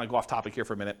Colorado, I'll kind of go off topic here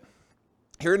for a minute.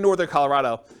 Here in northern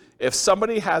Colorado, if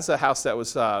somebody has a house that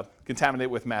was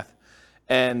contaminated with meth,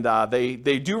 and they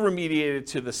do remediate it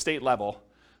to the state level,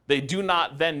 they do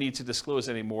not then need to disclose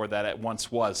anymore that it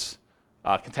once was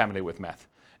contaminated with meth.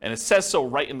 And it says so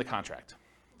right in the contract.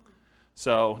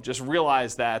 So just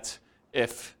realize that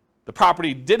if the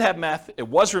property did have meth, it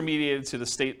was remediated to the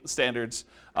state standards,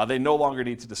 they no longer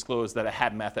need to disclose that it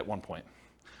had meth at one point,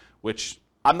 which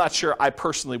I'm not sure I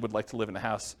personally would like to live in a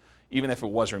house, even if it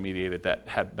was remediated, that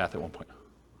had meth at one point.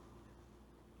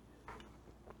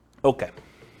 Okay.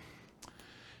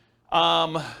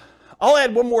 I'll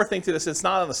add one more thing to this. It's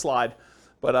not on the slide,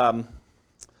 but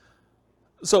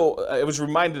so I was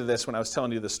reminded of this when I was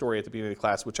telling you the story at the beginning of the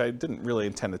class, which I didn't really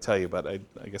intend to tell you, but I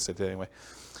guess I did anyway.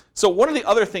 So one of the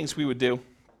other things we would do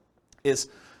is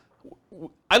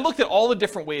I looked at all the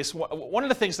different ways. One of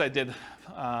the things that I did,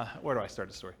 where do I start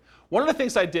the story? One of the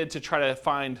things I did to try to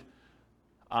find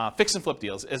fix and flip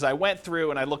deals is I went through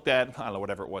and I looked at, I don't know,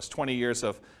 whatever it was, 20 years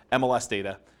of MLS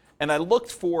data. And I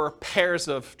looked for pairs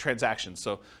of transactions.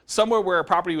 So somewhere where a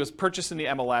property was purchased in the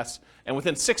MLS, and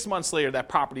within 6 months later, that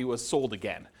property was sold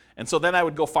again. And so then I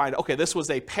would go find, okay, this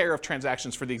was a pair of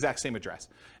transactions for the exact same address.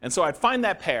 And so I'd find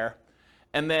that pair,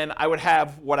 and then I would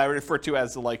have what I refer to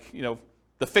as the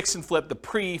fix and flip, the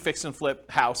pre-fix and flip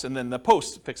house, and then the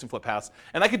post-fix and flip house.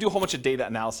 And I could do a whole bunch of data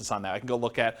analysis on that. I can go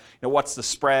look at, what's the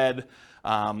spread,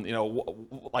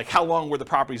 like how long were the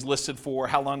properties listed for,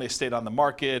 how long they stayed on the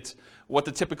market, what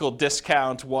the typical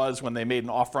discount was when they made an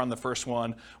offer on the first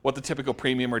one, what the typical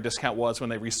premium or discount was when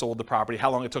they resold the property, how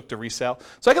long it took to resell.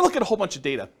 So I can look at a whole bunch of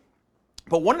data.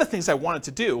 But one of the things I wanted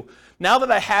to do, now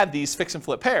that I had these fix and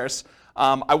flip pairs,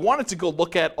 I wanted to go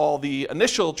look at all the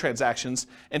initial transactions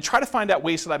and try to find out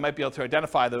ways that I might be able to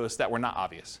identify those that were not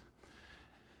obvious.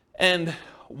 And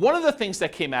one of the things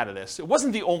that came out of this, it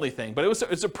wasn't the only thing, but it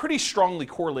was a pretty strongly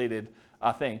correlated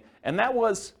thing, and that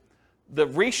was the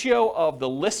ratio of the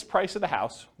list price of the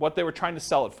house, what they were trying to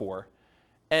sell it for,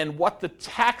 and what the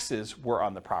taxes were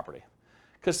on the property.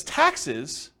 Because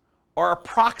taxes are a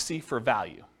proxy for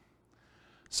value.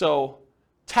 So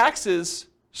taxes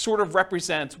sort of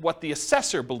represent what the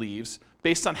assessor believes,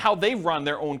 based on how they run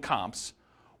their own comps,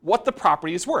 what the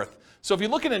property is worth. So if you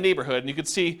look at a neighborhood and you can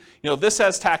see, this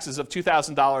has taxes of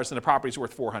 $2,000 and the property's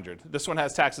worth $400. This one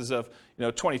has taxes of,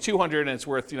 $2,200 and it's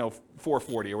worth,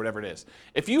 $440 or whatever it is.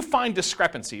 If you find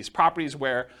discrepancies, properties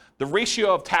where the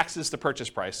ratio of taxes to purchase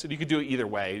price, and you could do it either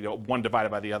way, one divided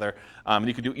by the other, and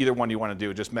you could do either one you want to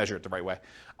do, just measure it the right way.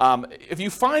 If you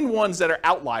find ones that are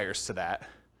outliers to that,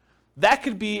 that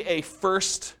could be a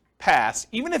first pass,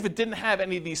 even if it didn't have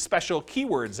any of these special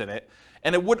keywords in it,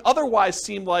 and it would otherwise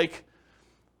seem like,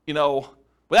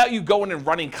 without you going and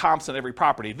running comps on every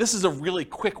property, this is a really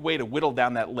quick way to whittle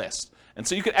down that list. And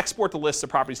so you could export the list of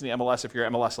properties in the MLS if your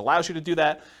MLS allows you to do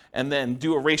that, and then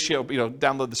do a ratio,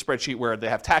 download the spreadsheet where they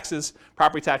have taxes,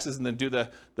 property taxes, and then do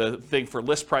the thing for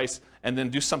list price, and then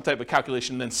do some type of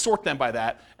calculation, and then sort them by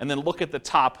that, and then look at the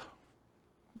top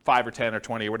 5 or 10 or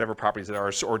 20 or whatever properties there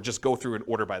are, or just go through and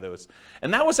order by those.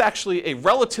 And that was actually a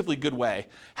relatively good way,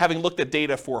 having looked at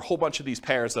data for a whole bunch of these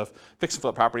pairs of fix and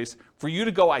flip properties, for you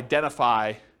to go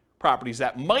identify properties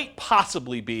that might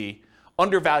possibly be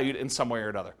undervalued in some way or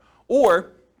another.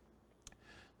 Or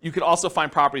you could also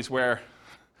find properties where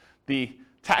the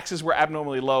taxes were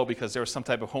abnormally low because there was some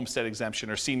type of homestead exemption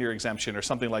or senior exemption or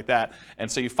something like that. And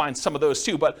so you find some of those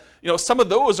too. But some of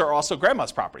those are also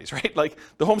grandma's properties, right? Like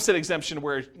the homestead exemption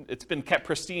where it's been kept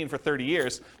pristine for 30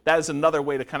 years, that is another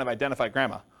way to kind of identify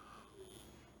grandma.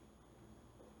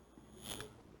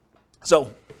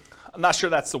 So I'm not sure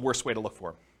that's the worst way to look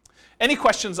for. Any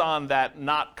questions on that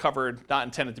not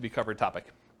intended to be covered topic?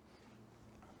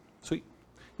 Sweet.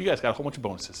 You guys got a whole bunch of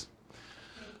bonuses.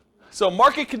 So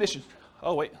market conditions.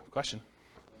 Oh, wait, question.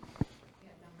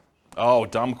 Oh,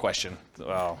 dumb question.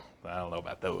 Well, I don't know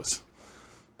about those.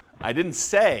 I didn't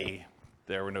say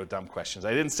there were no dumb questions.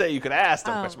 I didn't say you could ask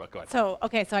dumb questions. Go ahead.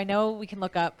 So I know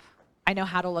I know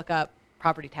how to look up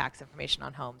property tax information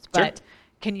on homes, but Sure.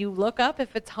 Can you look up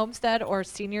if it's homestead or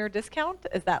senior discount?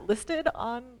 Is that listed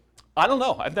on? I don't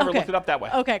know. I've never looked it up that way.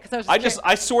 Okay, because I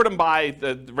I sort them by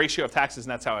the ratio of taxes,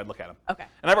 and that's how I'd look at them. Okay.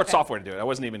 And I wrote software to do it. I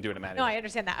wasn't even doing it manually. No, I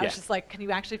understand that. I was just like, can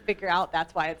you actually figure out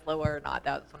that's why it's lower or not?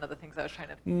 That was one of the things I was trying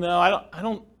to. No, I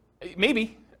don't.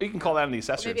 Maybe you can call that in the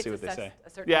assessor and Maybe see what it's they say. a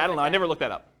certain Yeah, I don't know. amount I like never that. looked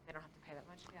that up. They don't have to pay that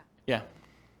much. Yeah.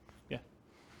 Yeah.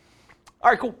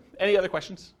 All right, cool. Any other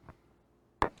questions?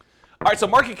 All right, so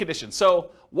market conditions.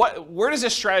 So where does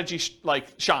this strategy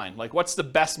shine? Like, what's the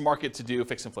best market to do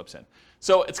fix and flips in?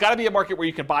 So it's got to be a market where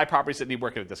you can buy properties that need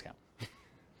work at a discount. All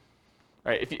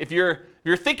right, if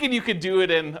you're thinking you could do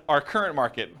it in our current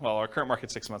market, well, our current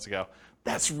market 6 months ago,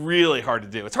 that's really hard to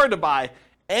do. It's hard to buy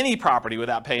any property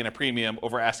without paying a premium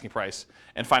over asking price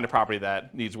and find a property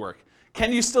that needs work.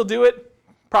 Can you still do it?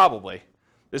 Probably.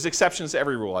 There's exceptions to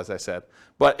every rule, as I said,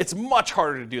 but it's much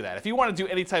harder to do that. If you want to do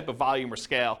any type of volume or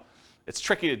scale, it's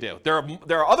tricky to do. There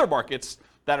are other markets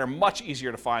that are much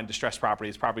easier to find distressed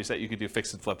properties that you could do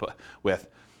fix and flip with.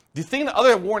 The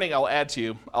other warning I'll add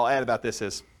about this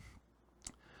is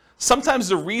sometimes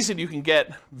the reason you can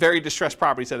get very distressed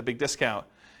properties at a big discount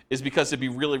is because it'd be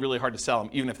really, really hard to sell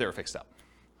them even if they were fixed up.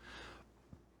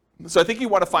 So I think you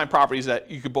want to find properties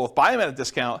that you could both buy them at a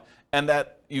discount and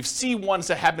that you see ones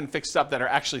that have been fixed up that are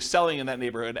actually selling in that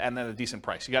neighborhood and at a decent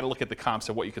price. You got to look at the comps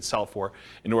of what you could sell for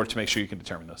in order to make sure you can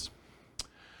determine those.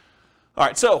 All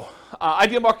right, so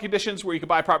ideal market conditions where you can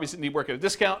buy properties that need work at a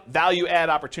discount, value add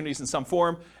opportunities in some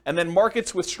form, and then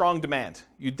markets with strong demand.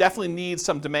 You definitely need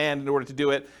some demand in order to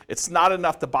do it. It's not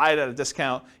enough to buy it at a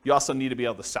discount. You also need to be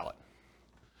able to sell it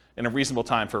in a reasonable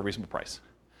time for a reasonable price.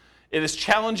 It is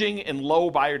challenging in low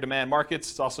buyer demand markets.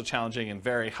 It's also challenging in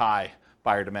very high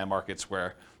buyer demand markets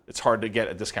where it's hard to get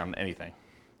a discount on anything.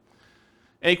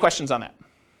 Any questions on that?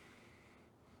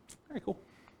 Very cool.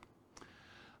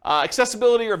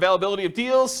 Accessibility or availability of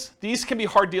deals. These can be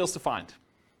hard deals to find.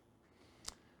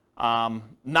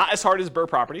 Not as hard as BRRRR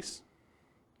properties.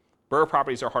 BRRRR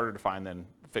properties are harder to find than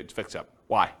fix up.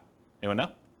 Why? Anyone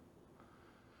know?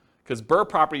 Because BRRRR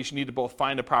properties, you need to both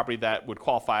find a property that would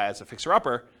qualify as a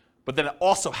fixer-upper, but then it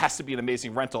also has to be an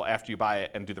amazing rental after you buy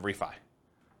it and do the refi.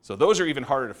 So those are even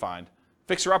harder to find.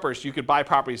 Fixer-uppers, you could buy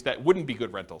properties that wouldn't be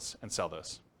good rentals and sell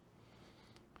those.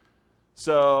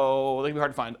 So they can be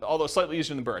hard to find, although slightly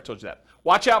easier than Burr, I told you that.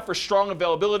 Watch out for strong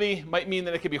availability. Might mean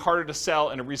that it can be harder to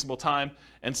sell in a reasonable time.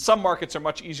 And some markets are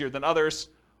much easier than others.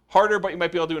 Harder, but you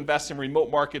might be able to invest in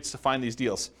remote markets to find these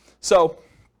deals. So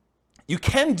you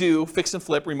can do fix and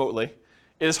flip remotely.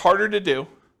 It is harder to do.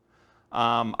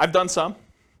 I've done some,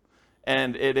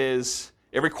 and it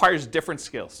requires different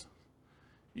skills.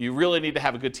 You really need to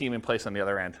have a good team in place on the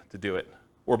other end to do it,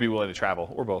 or be willing to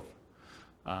travel, or both.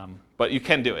 But you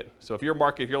can do it. So if your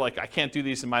market, if you're like, I can't do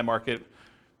these in my market,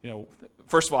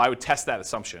 first of all, I would test that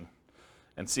assumption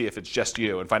and see if it's just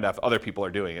you and find out if other people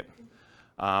are doing it.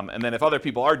 And then if other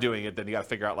people are doing it, then you got to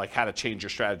figure out how to change your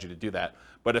strategy to do that.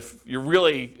 But if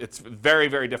it's very,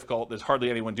 very difficult, there's hardly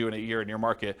anyone doing it here in your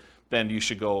market, then you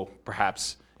should go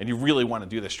perhaps, and you really want to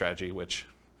do this strategy, which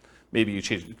maybe you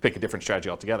pick a different strategy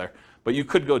altogether. But you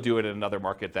could go do it in another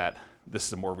market that this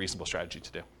is a more reasonable strategy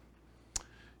to do.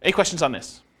 Any questions on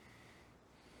this?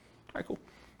 All right, cool.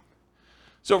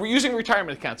 So we're using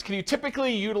retirement accounts. Can you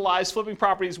typically utilize flipping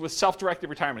properties with self-directed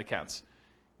retirement accounts?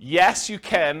 Yes, you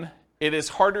can. It is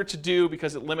harder to do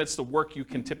because it limits the work you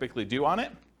can typically do on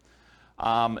it.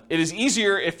 It is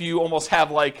easier if you almost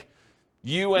have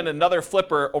you and another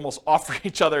flipper almost offer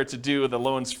each other to do the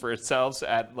loans for itself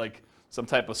at some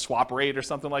type of swap rate or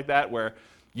something like that, where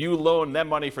you loan them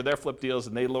money for their flip deals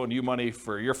and they loan you money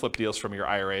for your flip deals from your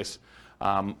IRAs.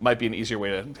 Might be an easier way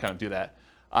to kind of do that.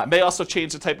 It may also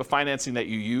change the type of financing that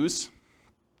you use.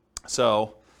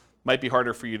 So might be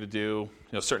harder for you to do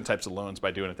certain types of loans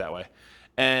by doing it that way.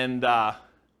 And I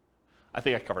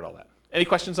think I covered all that. Any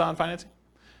questions on financing?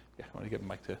 Yeah, I want to give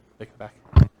Mike to make it back.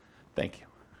 Thank you.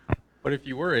 But if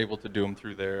you were able to do them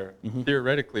through there,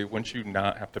 theoretically, wouldn't you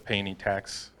not have to pay any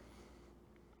tax?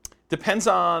 Depends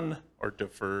on... Or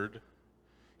deferred?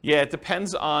 Yeah, it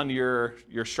depends on your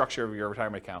structure of your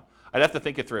retirement account. I'd have to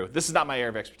think it through. This is not my area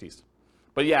of expertise.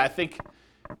 But yeah, I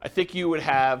think you would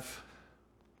have...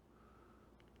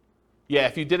 Yeah,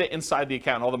 if you did it inside the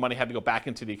account, all the money had to go back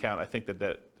into the account. I think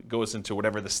that goes into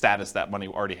whatever the status that money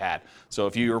already had. So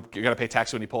if you're going to pay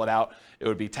tax when you pull it out, it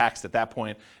would be taxed at that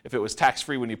point. If it was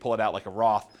tax-free when you pull it out like a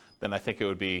Roth, then I think it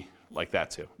would be like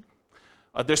that too.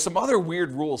 There's some other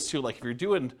weird rules too, like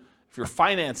if you're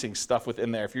financing stuff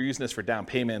within there, if you're using this for down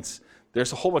payments,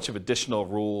 there's a whole bunch of additional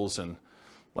rules, and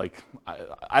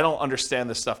I don't understand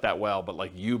this stuff that well, but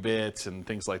UBITs and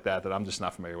things like that I'm just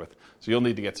not familiar with. So you'll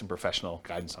need to get some professional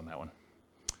guidance on that one.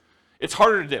 It's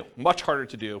harder to do, much harder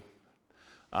to do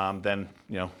than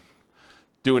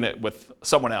doing it with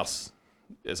someone else's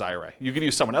IRA. You can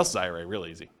use someone else's IRA real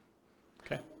easy.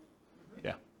 Okay?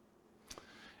 Yeah.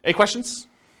 Any questions?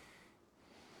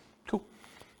 Cool.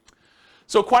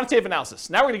 So quantitative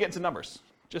analysis. Now we're going to get into numbers,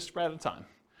 just right at a time.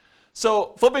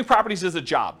 So flipping properties is a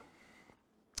job.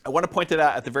 I want to point that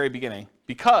out at the very beginning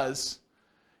because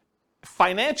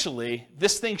financially,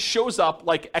 this thing shows up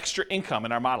like extra income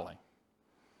in our modeling.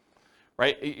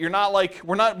 Right?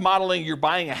 We're not modeling you're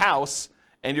buying a house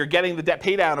and you're getting the debt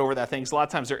pay down over that thing. So a lot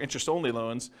of times they're interest-only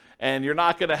loans, and you're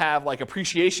not going to have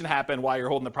appreciation happen while you're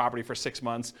holding the property for 6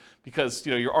 months because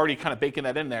you're already kind of baking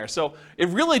that in there. So it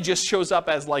really just shows up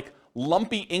as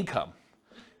lumpy income.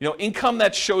 Income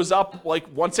that shows up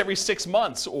once every 6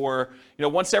 months or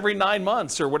once every 9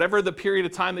 months or whatever the period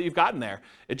of time that you've gotten there.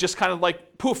 It just kind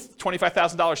of poof,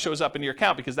 $25,000 shows up in your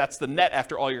account because that's the net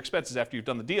after all your expenses after you've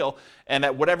done the deal and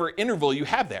at whatever interval you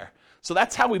have there. So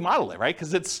that's how we model it, right?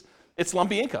 Because it's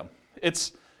lumpy income.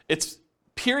 It's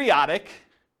periodic,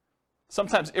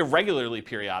 sometimes irregularly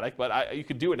periodic, but you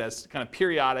could do it as kind of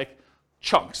periodic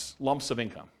chunks, lumps of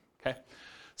income. Okay.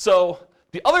 So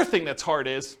the other thing that's hard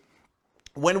is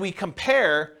when we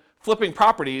compare flipping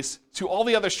properties to all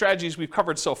the other strategies we've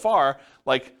covered so far,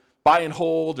 like buy and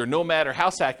hold or nomad or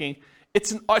house hacking,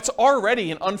 it's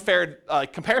already an unfair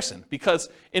comparison because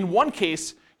in one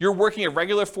case, you're working a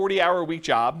regular 40-hour-a-week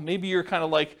job. Maybe you're kind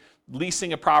of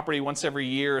leasing a property once every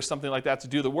year or something like that to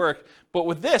do the work. But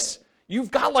with this,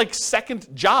 you've got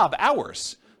second job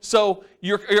hours. So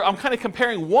I'm kind of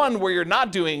comparing one where you're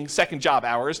not doing second job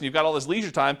hours and you've got all this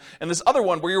leisure time, and this other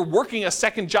one where you're working a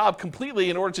second job completely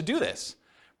in order to do this,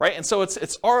 right? And so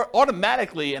it's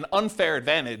automatically an unfair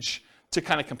advantage to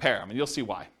kind of compare them, and you'll see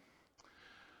why.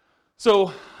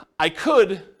 So I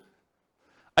could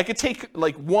take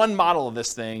one model of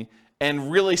this thing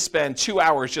and really spend 2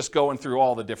 hours just going through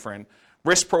all the different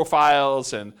risk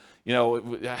profiles and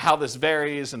how this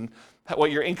varies and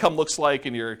what your income looks like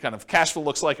and your kind of cash flow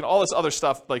looks like and all this other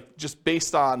stuff just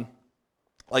based on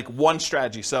one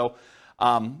strategy. So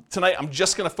tonight I'm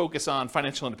just going to focus on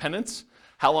financial independence,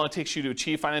 how long it takes you to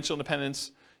achieve financial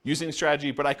independence, using the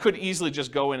strategy, but I could easily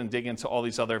just go in and dig into all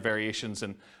these other variations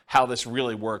and how this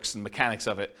really works and mechanics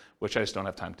of it, which I just don't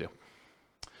have time to do.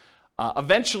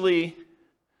 Eventually,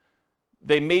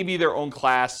 they may be their own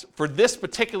class. For this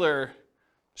particular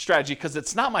strategy, because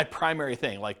it's not my primary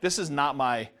thing, like this is not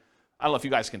my, I don't know if you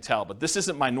guys can tell, but this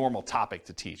isn't my normal topic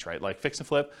to teach, right? Like fix and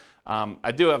flip.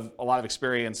 I do have a lot of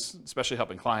experience, especially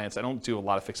helping clients. I don't do a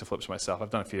lot of fix and flips myself. I've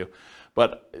done a few.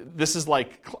 But this is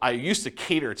like, I used to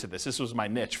cater to this. This was my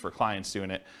niche for clients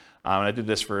doing it. And I did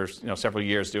this for several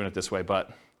years doing it this way,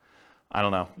 but I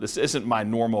don't know. This isn't my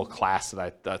normal class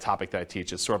topic that I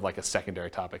teach. It's sort of like a secondary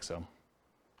topic. So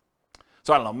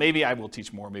I don't know. Maybe I will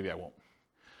teach more. Maybe I won't.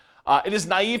 It is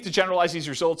naive to generalize these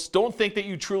results. Don't think that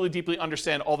you truly deeply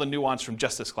understand all the nuance from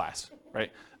just this class,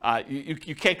 right?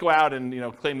 You can't go out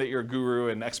and claim that you're a guru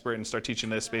and expert and start teaching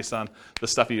this based on the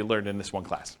stuff you learned in this one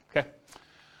class. Okay.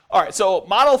 All right. So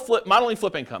modeling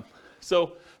flip income.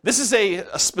 So this is a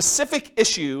specific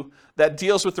issue that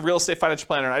deals with the real estate financial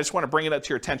planner, and I just want to bring it up to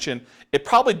your attention. It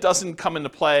probably doesn't come into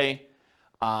play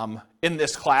in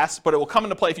this class, but it will come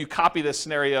into play if you copy this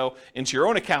scenario into your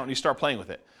own account and you start playing with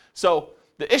it. So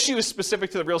the issue is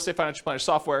specific to the real estate financial planner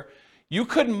software. You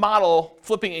could model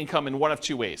flipping income in one of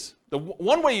two ways. The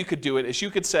one way you could do it is you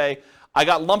could say, I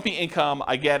got lumpy income,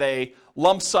 I get a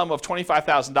lump sum of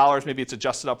 $25,000, maybe it's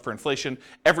adjusted up for inflation,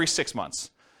 every 6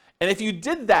 months. And if you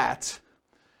did that,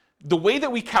 the way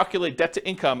that we calculate debt to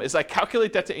income is I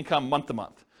calculate debt to income month to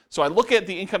month. So I look at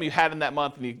the income you had in that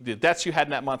month and the debts you had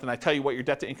in that month, and I tell you what your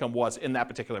debt to income was in that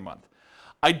particular month.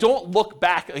 I don't look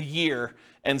back a year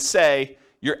and say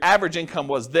your average income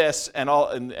was this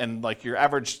and like your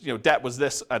average debt was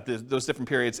this at those different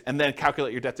periods, and then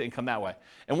calculate your debt to income that way.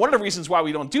 And one of the reasons why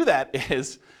we don't do that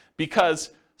is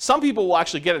because some people will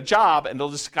actually get a job and they'll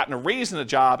just gotten a raise in a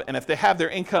job, and if they have their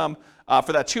income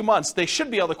for that 2 months, they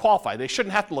should be able to qualify. They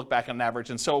shouldn't have to look back on an average,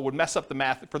 and so it would mess up the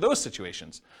math for those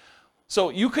situations. So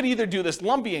you could either do this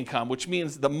lumpy income, which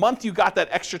means the month you got that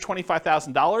extra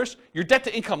 $25,000, your debt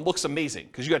to income looks amazing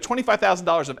because you got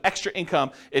 $25,000 of extra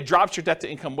income. It drops your debt to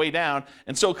income way down,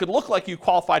 and so it could look like you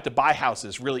qualified to buy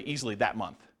houses really easily that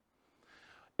month.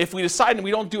 If we decide and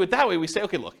we don't do it that way, we say,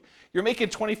 okay, look, you're making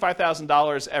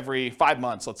 $25,000 every 5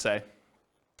 months, let's say.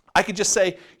 I could just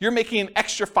say you're making an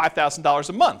extra $5,000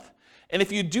 a month. And if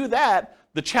you do that,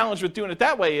 the challenge with doing it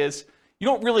that way is you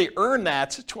don't really earn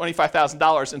that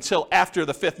 $25,000 until after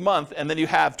the 5th month, and then you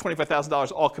have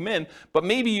 $25,000 all come in, but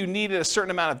maybe you needed a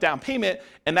certain amount of down payment,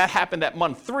 and that happened at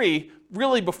month 3,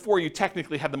 really before you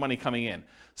technically had the money coming in.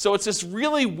 So it's this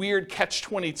really weird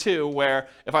catch-22 where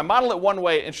if I model it one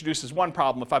way, it introduces one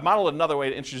problem. If I model it another way,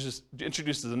 it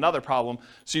introduces another problem.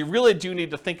 So you really do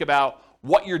need to think about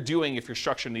what you're doing if you're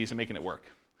structuring these and making it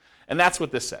work. And that's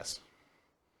what this says.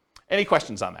 Any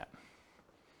questions on that?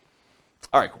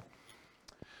 All right, cool.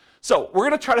 So we're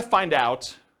going to try to find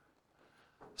out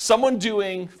someone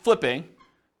doing flipping,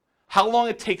 how long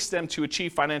it takes them to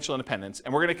achieve financial independence,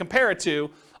 and we're going to compare it to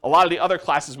a lot of the other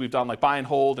classes we've done, like buy and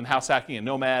hold and house hacking and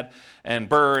nomad and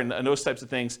BRRRR and those types of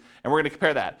things, and we're going to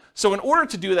compare that. So in order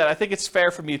to do that, I think it's fair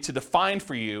for me to define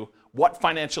for you what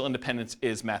financial independence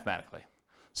is mathematically.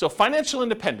 So financial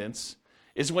independence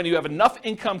is when you have enough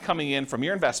income coming in from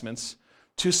your investments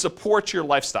to support your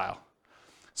lifestyle.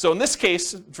 So in this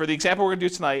case, for the example we're going to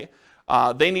do tonight,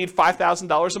 they need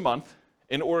 $5,000 a month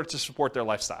in order to support their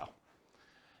lifestyle.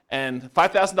 And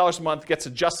 $5,000 a month gets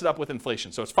adjusted up with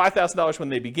inflation. So it's $5,000 when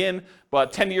they begin,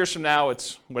 but 10 years from now,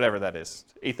 it's whatever that is,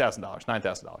 $8,000,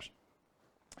 $9,000.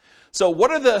 So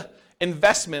what are the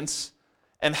investments,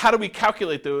 and how do we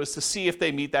calculate those to see if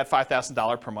they meet that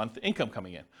 $5,000 per month income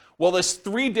coming in? Well, there's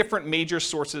 3 different major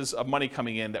sources of money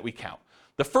coming in that we count.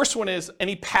 The first one is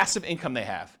any passive income they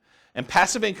have. And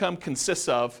passive income consists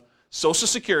of Social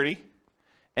Security,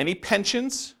 any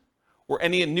pensions, or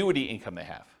any annuity income they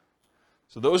have.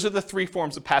 So those are the 3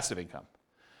 forms of passive income.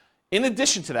 In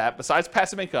addition to that, besides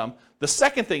passive income, the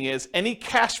second thing is any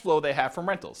cash flow they have from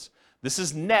rentals. This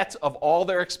is net of all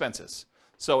their expenses.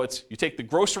 So it's you take the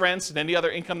gross rents and any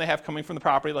other income they have coming from the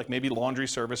property, like maybe laundry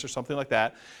service or something like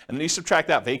that, and then you subtract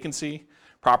out vacancy,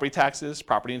 property taxes,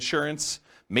 property insurance,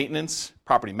 maintenance,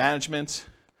 property management,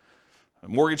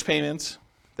 mortgage payments.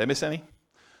 Did I miss any?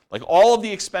 Like all of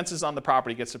the expenses on the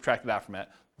property get subtracted out from it.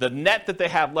 The net that they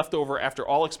have left over after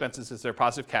all expenses is their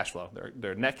positive cash flow,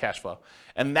 their net cash flow.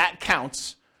 And that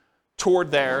counts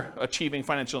toward their achieving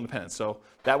financial independence. So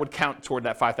that would count toward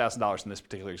that $5,000 in this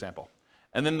particular example.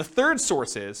 And then the third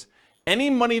source is any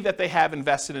money that they have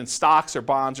invested in stocks or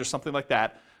bonds or something like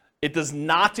that, it does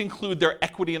not include their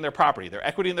equity in their property. Their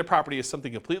equity in their property is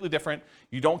something completely different.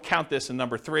 You don't count this in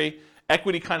number 3.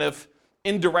 Equity kind of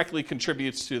indirectly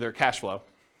contributes to their cash flow.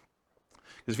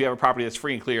 Because if you have a property that's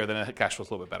free and clear, then the cash flow is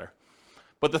a little bit better.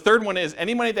 But the third one is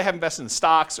any money they have invested in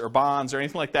stocks or bonds or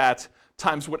anything like that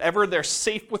times whatever their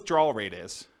safe withdrawal rate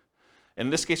is. And in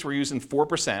this case, we're using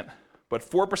 4%. But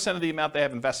 4% of the amount they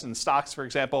have invested in stocks, for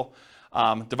example,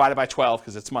 divided by 12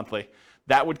 because it's monthly,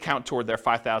 that would count toward their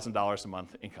 $5,000 a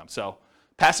month income. So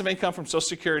passive income from Social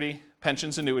Security,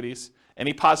 pensions, annuities,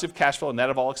 any positive cash flow net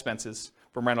of all expenses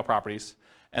from rental properties.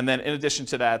 And then in addition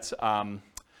to that,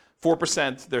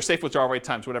 4%, their safe withdrawal rate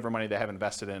times whatever money they have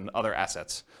invested in other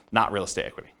assets, not real estate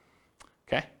equity.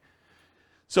 Okay?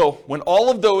 So when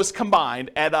all of those combined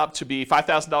add up to be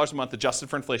 $5,000 a month adjusted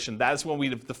for inflation, that is when we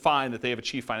define that they have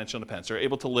achieved financial independence. They're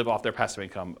able to live off their passive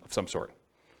income of some sort.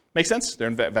 Make sense? Their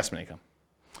investment income.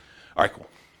 All right, cool.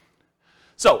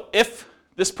 So if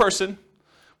this person,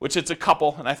 which it's a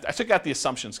couple, and I took out the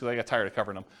assumptions because I got tired of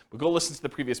covering them, but go listen to the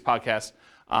previous podcast,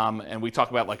 and we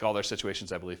talk about like all their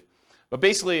situations, I believe. But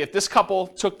basically, if this couple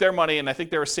took their money, and I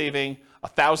think they were saving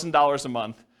 $1,000 a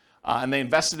month, and they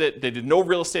invested it, they did no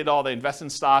real estate at all, they invested in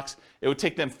stocks, it would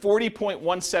take them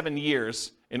 40.17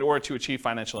 years in order to achieve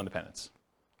financial independence.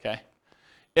 Okay?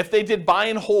 If they did buy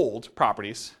and hold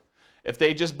properties, if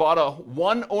they just bought a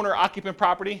one owner occupant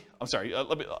property,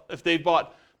 if they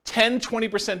bought 10,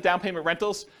 20% down payment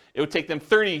rentals, it would take them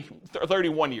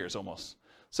 31 years almost.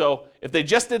 So if they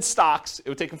just did stocks, it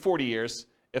would take them 40 years.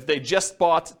 If they just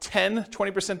bought 10,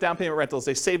 20% down payment rentals,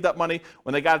 they saved up money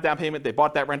when they got a down payment, they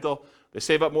bought that rental, they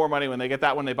save up more money when they get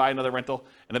that one, they buy another rental,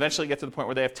 and eventually get to the point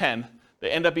where they have 10. They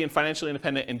end up being financially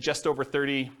independent in just over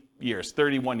 30 years,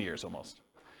 31 years almost.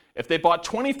 If they bought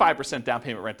 25% down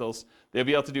payment rentals, they'll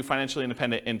be able to do financially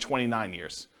independent in 29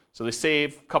 years. So they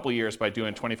save a couple years by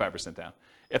doing 25% down.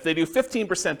 If they do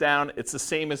 15% down, it's the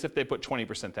same as if they put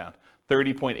 20% down,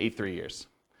 30.83 years.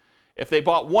 If they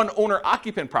bought one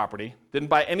owner-occupant property, didn't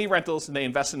buy any rentals, and they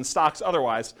invested in stocks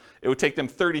otherwise, it would take them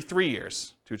 33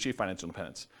 years to achieve financial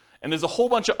independence. And there's a whole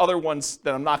bunch of other ones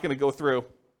that I'm not going to go through.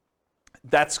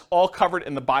 That's all covered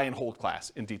in the buy and hold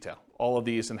class in detail, all of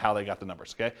these and how they got the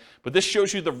numbers, okay? But this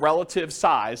shows you the relative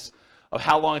size of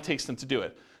how long it takes them to do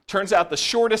it. Turns out the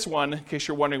shortest one, in case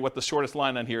you're wondering what the shortest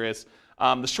line on here is,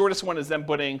 the shortest one is them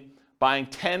buying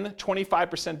 10,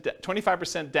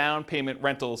 25% down payment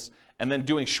rentals and then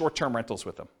doing short-term rentals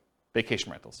with them,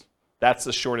 vacation rentals. That's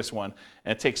the shortest one,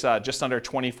 and it takes just under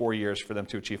 24 years for them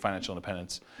to achieve financial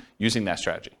independence using that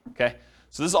strategy, okay?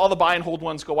 So this is all the buy and hold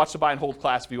ones. Go watch the buy and hold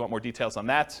class if you want more details on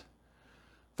that.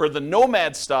 For the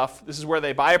nomad stuff, this is where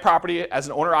they buy a property as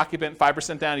an owner-occupant,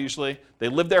 5% down usually. They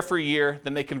live there for a year,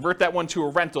 then they convert that one to a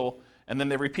rental, and then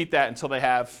they repeat that until they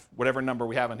have whatever number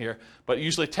we have on here, but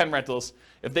usually 10 rentals.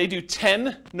 If they do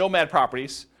 10 nomad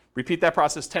properties, repeat that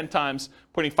process 10 times,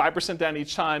 putting 5% down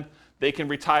each time, they can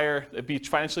retire, be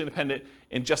financially independent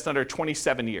in just under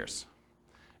 27 years.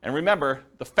 And remember,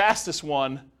 the fastest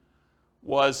one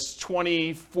was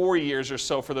 24 years or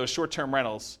so for those short-term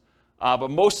rentals, but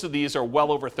most of these are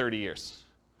well over 30 years.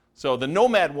 So the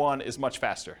nomad one is much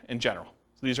faster in general.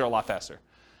 So these are a lot faster.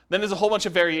 Then there's a whole bunch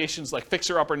of variations like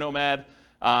fixer-upper nomad,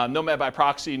 nomad by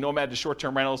proxy, nomad to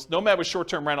short-term rentals. Nomad with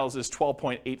short-term rentals is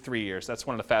 12.83 years. That's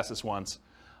one of the fastest ones.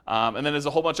 And then there's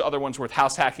a whole bunch of other ones with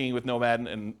house hacking with nomad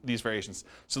and these variations.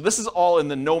 So this is all in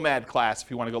the nomad class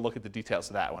if you want to go look at the details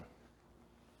of that one.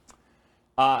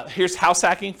 Here's house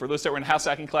hacking for those that were in house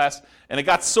hacking class. And it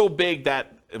got so big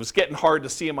that it was getting hard to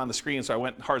see them on the screen, so I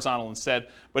went horizontal instead.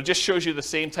 But it just shows you the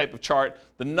same type of chart,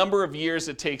 the number of years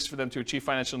it takes for them to achieve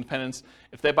financial independence.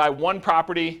 If they buy one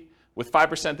property with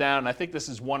 5% down, and I think this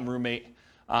is one roommate,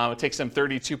 it takes them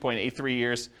 32.83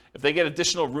 years. If they get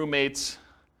additional roommates,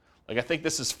 like I think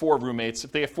this is 4 roommates.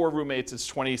 If they have 4 roommates, it's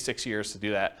 26 years to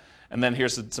do that. And then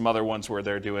here's some other ones where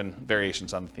they're doing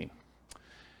variations on the theme.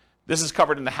 This is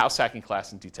covered in the house hacking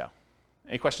class in detail.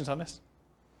 Any questions on this?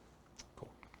 Cool.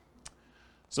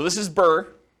 So this is BRRRR.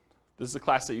 This is a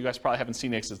class that you guys probably haven't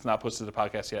seen yet because it's not posted to the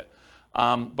podcast yet.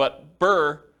 But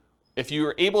BRRRR, if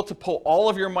you're able to pull all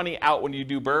of your money out when you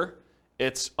do BRRRR,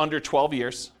 it's under 12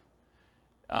 years.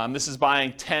 This is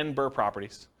buying 10 BRRRR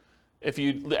properties. If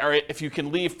you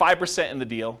can leave 5% in the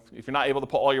deal, if you're not able to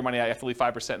pull all your money out, you have to leave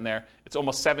 5% in there. It's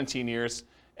almost 17 years.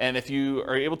 And if you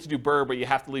are able to do BRRRR, but you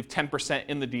have to leave 10%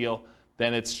 in the deal,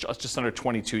 then it's just under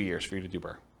 22 years for you to do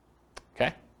BRRRR.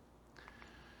 Okay?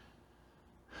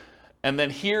 And then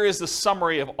here is the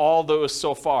summary of all those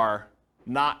so far,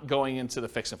 not going into the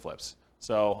fix and flips.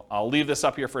 So I'll leave this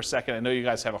up here for a second. I know you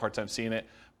guys have a hard time seeing it,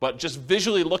 but just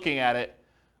visually looking at it,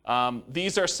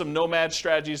 these are some nomad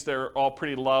strategies. They're all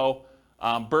pretty low.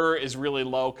 BRRRR is really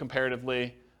low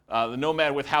comparatively. The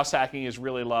nomad with house hacking is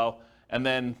really low. And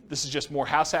then this is just more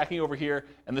house hacking over here,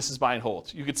 and this is buy and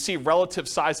hold. You could see relative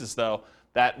sizes, though,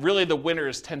 that really the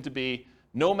winners tend to be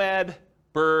nomad,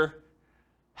 BRRRR,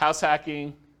 house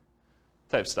hacking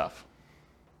type stuff.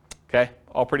 Okay,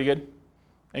 all pretty good?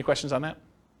 Any questions on that?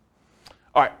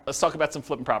 All right, let's talk about some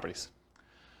flipping properties.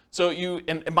 So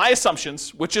in my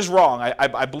assumptions, which is wrong,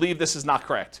 I believe this is not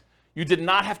correct, you did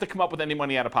not have to come up with any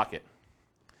money out of pocket.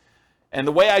 And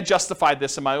the way I justified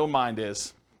this in my own mind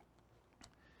is,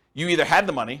 you either had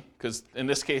the money, because in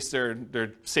this case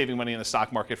they're saving money in the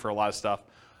stock market for a lot of stuff,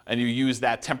 and you use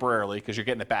that temporarily because you're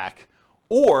getting it back,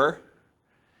 or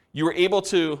you were able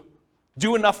to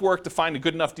do enough work to find a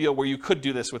good enough deal where you could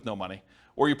do this with no money,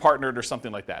 or you partnered or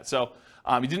something like that. So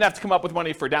you didn't have to come up with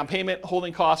money for down payment,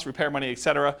 holding costs, repair money,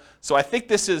 etc. So I think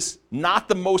this is not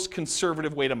the most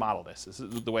conservative way to model this. This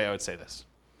is the way I would say this.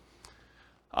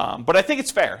 But I think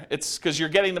it's fair. It's because you're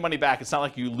getting the money back. It's not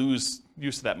like you lose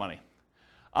use of that money.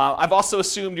 I've also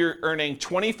assumed you're earning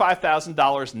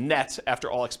 $25,000 net after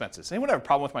all expenses. Anyone have a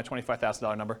problem with my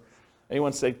 $25,000 number?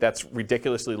 Anyone think that's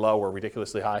ridiculously low or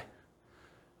ridiculously high?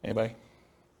 Anybody?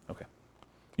 Okay.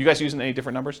 You guys using any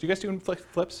different numbers? Do you guys do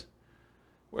flips?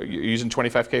 You're using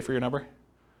 25K for your number?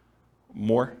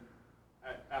 More?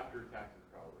 After taxes,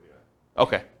 probably, yeah.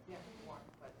 Okay. Yeah, more.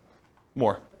 But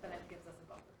More. then it gives us a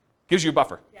buffer. Gives you a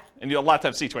buffer. Yeah. And you a lot of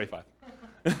times see 25.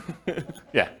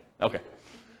 Yeah, okay.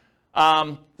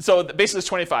 So basically it's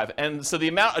 25. And so the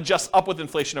amount adjusts up with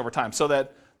inflation over time so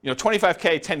that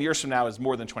 25K 10 years from now is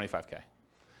more than 25K.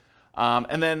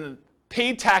 And then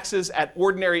paid taxes at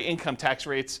ordinary income tax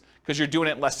rates because you're doing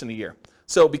it in less than a year.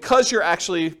 So because you're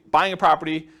actually buying a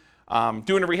property,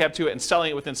 doing a rehab to it, and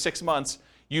selling it within 6 months,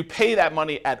 you pay that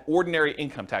money at ordinary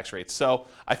income tax rates. So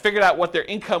I figured out what their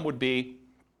income would be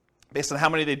based on how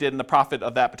many they did in the profit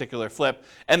of that particular flip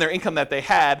and their income that they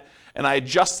had, and I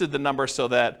adjusted the number so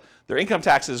that their income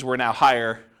taxes were now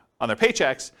higher on their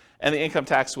paychecks, and the income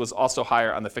tax was also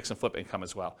higher on the fix and flip income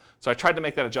as well. So I tried to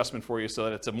make that adjustment for you so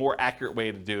that it's a more accurate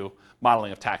way to do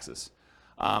modeling of taxes.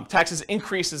 Taxes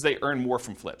increase as they earn more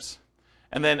from flips.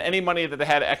 And then any money that they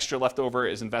had extra left over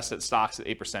is invested in stocks at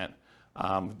 8%.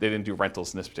 They didn't do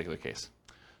rentals in this particular case.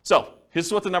 So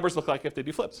here's what the numbers look like if they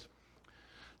do flips.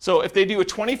 So if they do a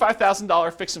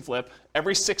 $25,000 fix and flip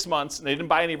every 6 months, and they didn't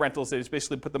buy any rentals, they just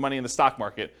basically put the money in the stock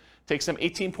market, it takes them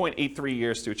 18.83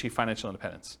 years to achieve financial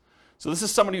independence. So this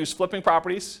is somebody who's flipping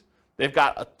properties. They've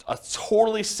got a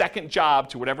totally second job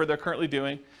to whatever they're currently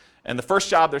doing. And the first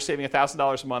job, they're saving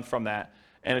 $1,000 a month from that.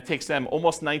 And it takes them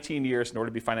almost 19 years in order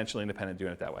to be financially independent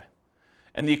doing it that way.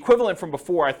 And the equivalent from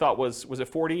before, I thought, was it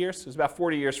 40 years? It was about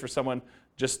 40 years for someone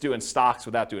just doing stocks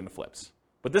without doing the flips.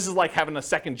 But this is like having a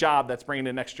second job that's bringing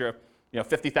in an extra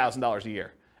 $50,000 a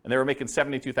year. And they were making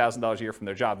 $72,000 a year from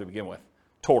their job to begin with,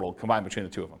 total, combined between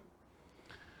the two of them.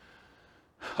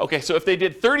 Okay, so if they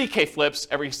did 30K flips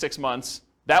every 6 months,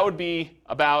 that would be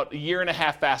about a year and a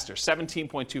half faster,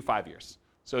 17.25 years.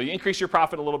 So you increase your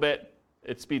profit a little bit,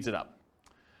 it speeds it up.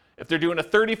 If they're doing a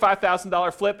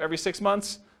 $35,000 flip every 6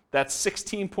 months, that's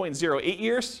 16.08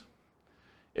 years.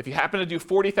 If you happen to do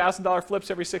 $40,000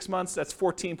 flips every 6 months, that's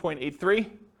 14.83.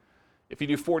 If you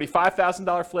do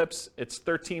 $45,000 flips, it's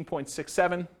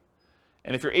 13.67.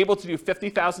 And if you're able to do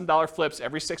 $50,000 flips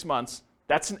every 6 months,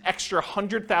 that's an extra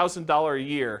 $100,000 a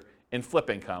year in flip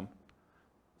income.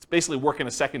 It's basically working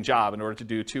a second job in order to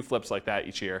do 2 flips like that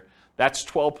each year. That's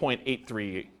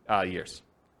 12.83 years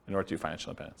in order to do financial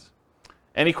independence.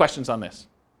 Any questions on this?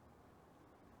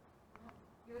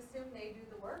 You assume they do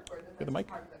the work, or that Get the mic.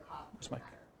 part of the cost? Where's the mic?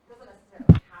 It doesn't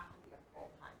necessarily have to be a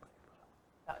full-time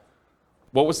job.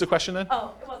 What was the question then?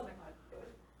 Oh, it wasn't a question.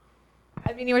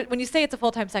 I mean, when you say it's a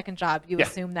full-time second job, you Yeah.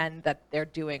 assume then that they're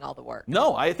doing all the work.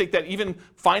 No, I think that even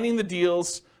finding the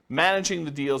deals, managing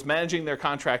their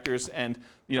contractors, and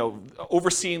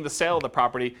overseeing the sale of the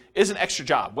property is an extra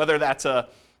job. Whether that's a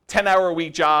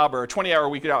 10-hour-a-week job or a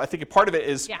 20-hour-a-week job, I think part of it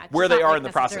is where they are in the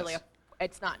process.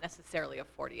 It's not necessarily a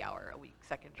 40-hour-a-week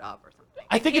second job or something.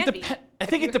 I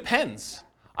think it depends.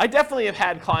 I definitely have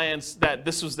had clients that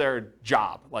this was their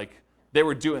job, like they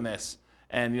were doing this,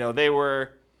 and they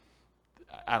were,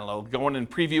 I don't know, going and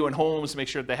previewing homes to make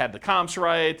sure that they had the comps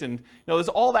right, and there's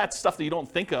all that stuff that you don't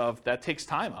think of that takes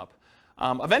time up.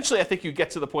 Eventually, I think you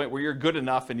get to the point where you're good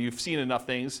enough and you've seen enough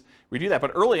things where you do that.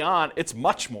 But early on, it's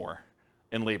much more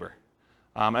in labor.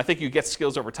 I think you get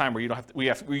skills over time where you don't have to,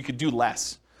 where you could do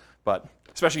less. But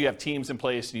especially you have teams in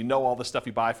place and you know all the stuff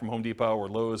you buy from Home Depot or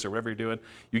Lowe's or whatever you're doing,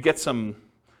 you get some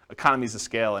economies of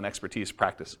scale and expertise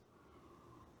practice.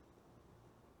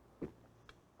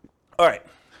 All right.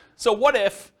 So what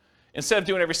if instead of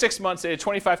doing every 6 months, they did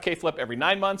 25K flip every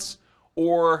 9 months,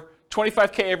 or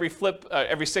 25K every flip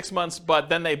every 6 months, but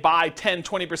then they buy 10,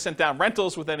 20% down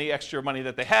rentals with any extra money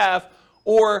that they have,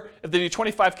 Or if they do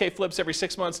 25K flips every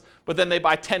 6 months, but then they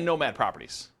buy 10 Nomad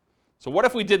properties. So what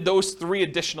if we did those 3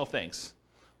 additional things?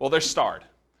 Well, they're starred.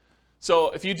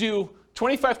 So if you do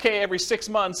 25K every 6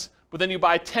 months, but then you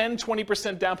buy 10,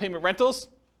 20% down payment rentals,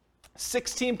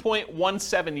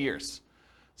 16.17 years.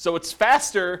 So it's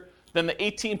faster than the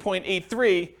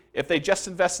 18.83 if they just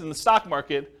invested in the stock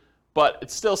market, but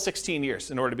it's still 16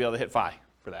 years in order to be able to hit FI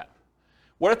for that.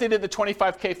 What if they did the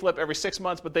 25K flip every 6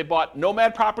 months, but they bought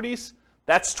Nomad properties?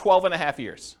 That's 12.5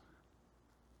 years.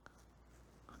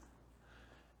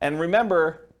 And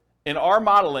remember, in our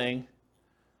modeling,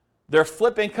 their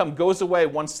flip income goes away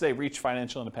once they reach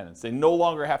financial independence. They no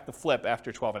longer have to flip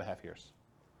after 12.5 years.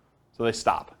 So they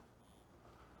stop.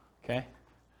 Okay?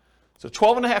 So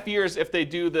 12.5 years if they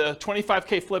do the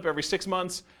 25K flip every 6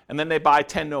 months, and then they buy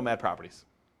 10 Nomad properties.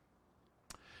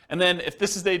 And then if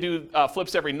they do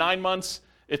flips every 9 months,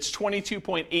 it's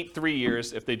 22.83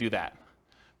 years if they do that.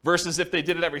 Versus if they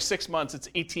did it every 6 months, it's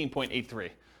 18.83.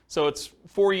 So it's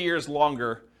 4 years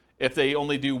longer if they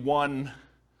only do one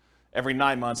every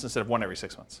 9 months instead of one every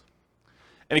 6 months.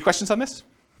 Any questions on this?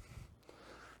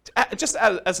 Just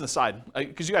as an aside,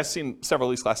 because you guys have seen several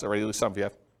of these classes already, at least some of you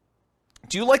have.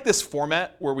 Do you like this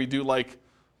format where we do like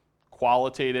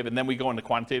qualitative and then we go into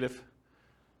quantitative?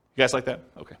 You guys like that?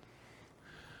 Okay.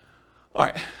 All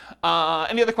right.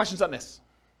 Any other questions on this?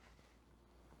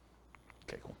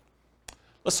 Okay, cool.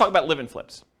 Let's talk about live-in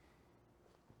flips.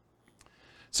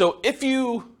 So if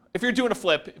you're doing a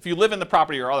flip, if you live in the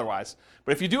property or otherwise,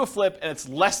 but if you do a flip and it's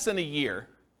less than a year,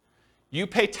 you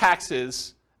pay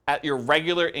taxes at your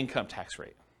regular income tax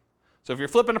rate. So if you're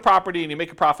flipping a property and you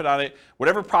make a profit on it,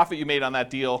 whatever profit you made on that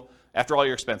deal after all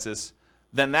your expenses,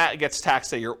 then that gets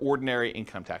taxed at your ordinary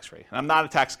income tax rate. And I'm not a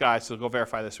tax guy, so go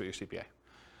verify this with your CPA.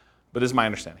 But this is my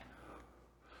understanding.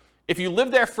 If you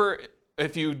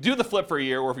do the flip for a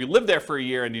year, or if you live there for a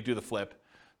year and you do the flip,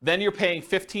 then you're paying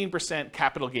 15%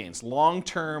 capital gains,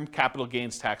 long-term capital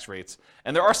gains tax rates.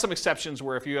 And there are some exceptions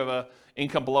where if you have an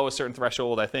income below a certain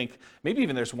threshold, I think, maybe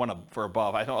even there's one for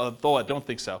above, I don't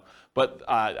think so. But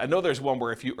I know there's one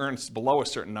where if you earn below a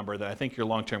certain number, then I think your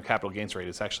long-term capital gains rate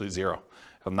is actually 0,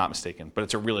 if I'm not mistaken. But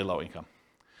it's a really low income.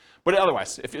 But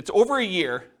otherwise, if it's over a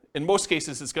year, in most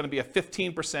cases, it's going to be a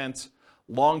 15%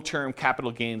 long-term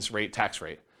capital gains rate tax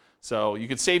rate. So you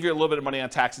could save you a little bit of money on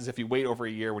taxes if you wait over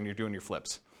a year when you're doing your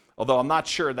flips. Although I'm not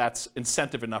sure that's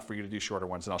incentive enough for you to do shorter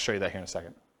ones, and I'll show you that here in a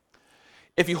second.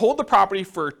 If you hold the property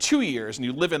for 2 years and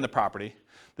you live in the property,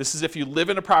 this is if you live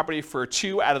in a property for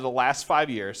 2 out of the last 5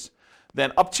 years,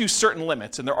 then up to certain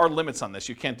limits, and there are limits on this.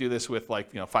 You can't do this with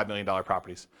 $5 million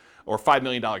properties or $5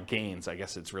 million gains. I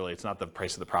guess it's not the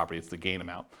price of the property, it's the gain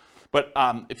amount. But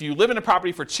if you live in a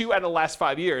property for 2 out of the last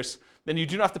 5 years, then you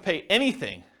do not have to pay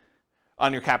anything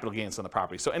on your capital gains on the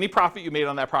property. So any profit you made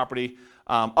on that property,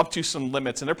 up to some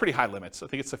limits, and they're pretty high limits. I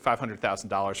think it's like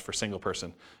 $500,000 for single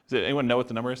person. Does anyone know what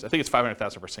the number is? I think it's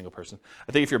 $500,000 for single person.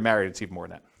 I think if you're married, it's even more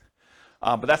than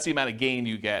that. But that's the amount of gain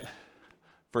you get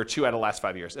for 2 out of the last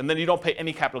 5 years. And then you don't pay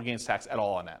any capital gains tax at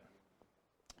all on that.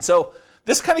 So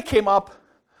this kind of came up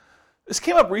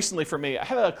recently for me. I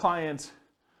had a client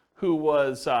who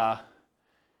was,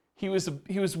 he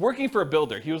was working for a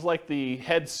builder. He was like the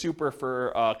head super for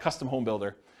a custom home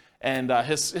builder. And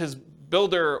his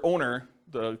builder owner,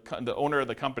 the owner of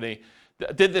the company,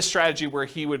 did this strategy where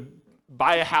he would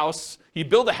buy a house, he'd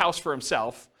build a house for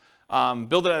himself,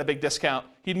 build it at a big discount.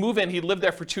 He'd move in, he'd live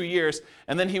there for 2 years,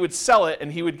 and then he would sell it,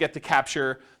 and he would get to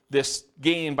capture this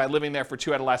gain by living there for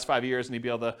 2 out of the last 5 years, and he'd be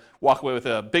able to walk away with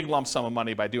a big lump sum of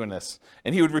money by doing this.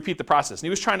 And he would repeat the process. And he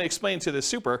was trying to explain to this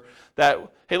super that,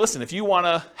 hey, listen, if you want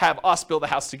to have us build a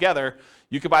house together,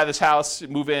 you could buy this house,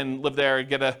 move in, live there,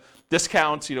 get a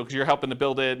discount, because you're helping to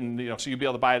build it, and so you'd be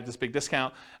able to buy it at this big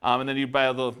discount, and then you'd be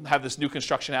able to have this new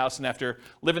construction house, and after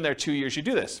living there 2 years, you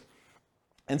do this.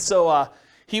 And so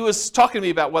he was talking to me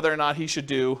about whether or not he should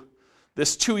do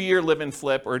this 2-year live-in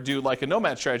flip or do like a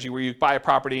Nomad strategy where you buy a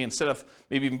property instead of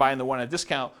maybe even buying the one at a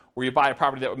discount, where you buy a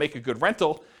property that would make a good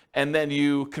rental and then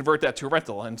you convert that to a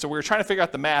rental. And so we were trying to figure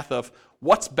out the math of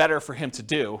what's better for him to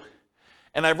do.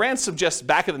 And I ran some just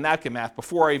back of the napkin math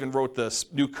before I even wrote this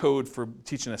new code for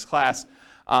teaching this class.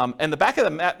 And the back of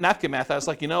the napkin math, I was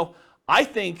like, I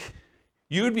think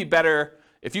you would be better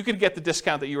if you could get the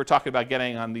discount that you were talking about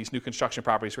getting on these new construction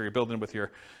properties where you're building with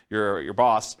your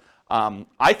boss.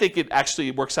 I think it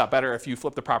actually works out better if you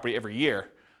flip the property every year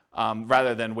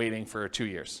rather than waiting for 2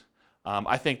 years.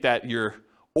 I think that you're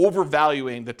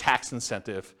overvaluing the tax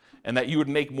incentive and that you would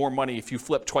make more money if you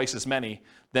flip twice as many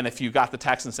than if you got the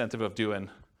tax incentive of doing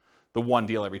the one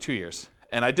deal every 2 years.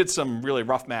 And I did some really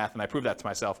rough math and I proved that to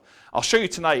myself. I'll show you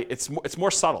tonight, it's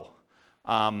more subtle.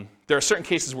 There are certain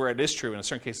cases where it is true and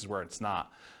certain cases where it's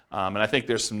not. And I think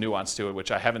there's some nuance to it,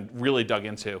 which I haven't really dug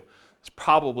into. It's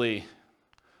probably,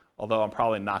 although I'm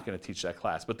probably not going to teach that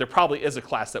class, but there probably is a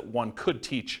class that one could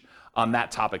teach on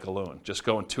that topic alone, just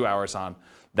going 2 hours on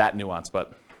that nuance,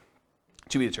 but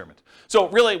to be determined. So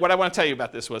really what I want to tell you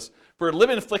about this was, for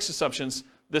live-in fixed assumptions,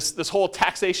 this whole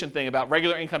taxation thing about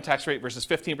regular income tax rate versus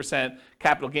 15%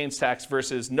 capital gains tax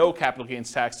versus no capital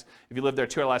gains tax if you live there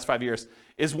 2 out of the last 5 years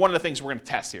is one of the things we're going to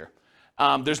test here.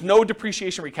 There's no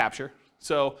depreciation recapture.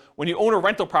 So when you own a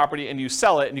rental property and you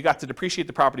sell it and you got to depreciate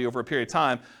the property over a period of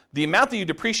time, the amount that you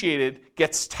depreciated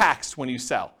gets taxed when you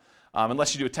sell.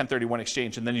 Unless you do a 1031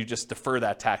 exchange, and then you just defer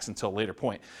that tax until a later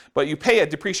point. But you pay a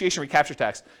depreciation recapture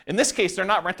tax. In this case, they're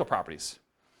not rental properties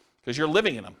because you're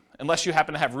living in them. Unless you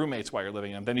happen to have roommates while you're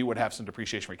living in them, then you would have some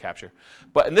depreciation recapture.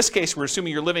 But in this case, we're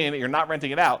assuming you're living in it, you're not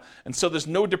renting it out, and so there's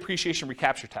no depreciation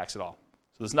recapture tax at all.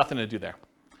 So there's nothing to do there.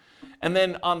 And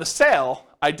then on the sale,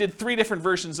 I did 3 different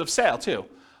versions of sale too.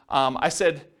 I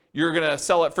said you're going to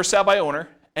sell it for sale by owner,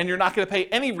 and you're not going to pay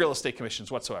any real estate commissions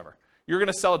whatsoever. You're going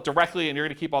to sell it directly, and you're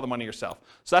going to keep all the money yourself.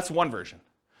 So that's one version.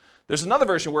 There's another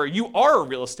version where you are a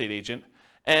real estate agent,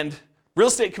 and real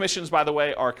estate commissions, by the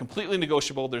way, are completely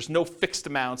negotiable. There's no fixed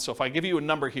amount. So if I give you a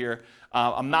number here,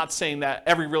 I'm not saying that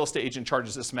every real estate agent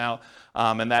charges this amount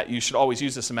and that you should always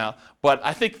use this amount. But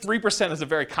I think 3% is a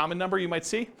very common number you might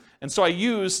see. And so I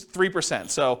used 3%.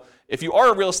 So if you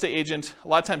are a real estate agent, a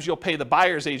lot of times you'll pay the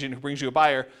buyer's agent who brings you a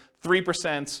buyer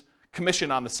 3%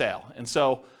 commission on the sale. And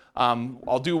so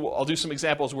I'll do some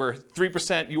examples where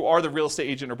 3% you are the real estate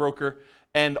agent or broker.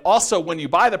 And also when you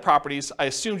buy the properties, I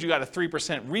assumed you got a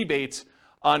 3% rebate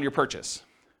on your purchase.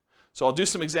 So I'll do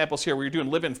some examples here where you're doing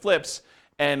live-in flips,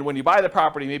 and when you buy the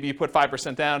property, maybe you put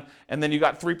 5% down, and then you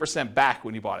got 3% back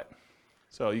when you bought it.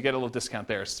 So you get a little discount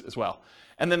there as well.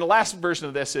 And then the last version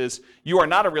of this is you are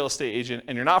not a real estate agent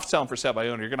and you're not selling for sale by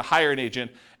owner. You're going to hire an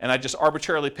agent, and I just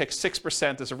arbitrarily picked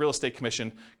 6% as a real estate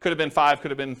commission. Could have been 5, could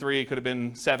have been 3, could have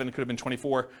been 7, could have been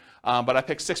 24. But I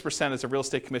picked 6% as a real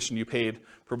estate commission you paid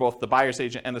for both the buyer's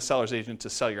agent and the seller's agent to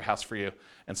sell your house for you.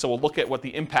 And so we'll look at what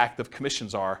the impact of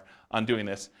commissions are on doing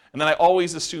this. And then I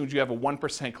always assumed you have a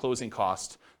 1% closing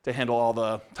cost to handle all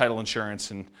the title insurance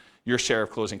and your share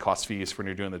of closing cost fees when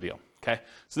you're doing the deal. Okay?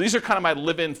 So these are kind of my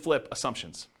live-in flip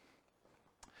assumptions.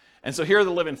 And so here are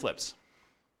the live-in flips.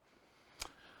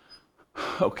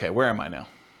 Okay, where am I now?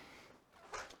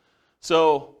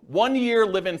 So 1 year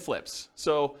live-in flips.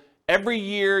 So every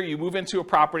year you move into a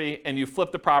property and you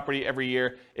flip the property every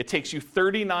year. It takes you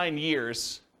 39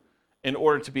 years in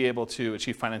order to be able to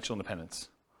achieve financial independence,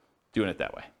 doing it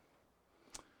that way.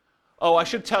 Oh, I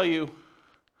should tell you,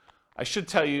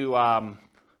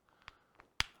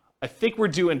 I think we're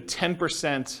doing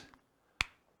 10%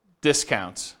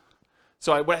 discounts.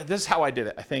 So this is how I did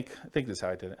it. I think this is how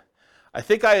I did it. I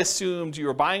think I assumed you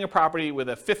were buying a property with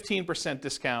a 15%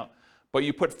 discount, but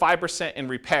you put 5% in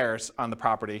repairs on the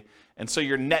property, and so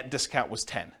your net discount was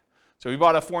 10. So if you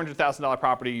bought a $400,000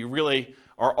 property, you really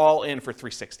are all in for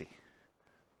 $360.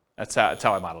 That's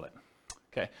how I modeled it.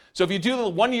 Okay. So if you do the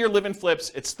 1 year live-in flips,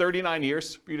 it's 39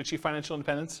 years for you to achieve financial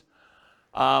independence.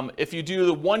 If you do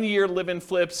the 1 year live-in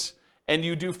flips and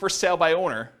you do for sale by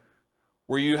owner,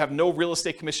 where you have no real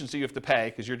estate commissions that you have to pay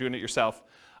because you're doing it yourself,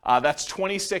 that's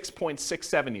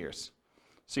 26.67 years.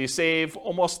 So you save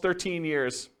almost 13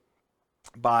 years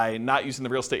by not using the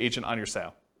real estate agent on your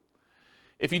sale.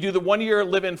 If you do the 1 year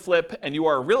live-in flip and you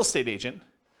are a real estate agent,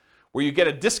 where you get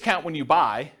a discount when you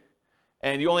buy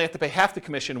and you only have to pay half the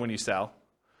commission when you sell,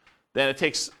 then it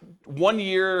takes 1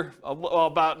 year, well,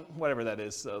 about whatever that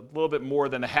is, a little bit more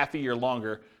than a half a year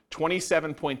longer,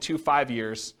 27.25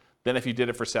 years than if you did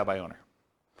it for sale by owner.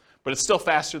 But it's still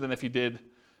faster than if you did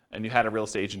and you had a real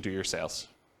estate agent do your sales.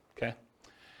 Okay?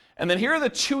 And then here are the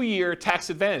 2 year tax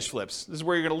advantage flips. This is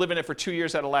where you're going to live in it for 2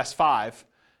 years out of the last 5,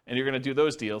 and you're going to do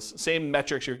those deals. Same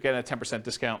metrics, you're getting a 10%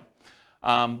 discount.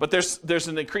 But there's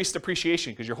an increased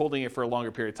depreciation because you're holding it for a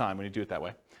longer period of time when you do it that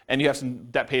way. And you have some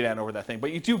debt pay down over that thing.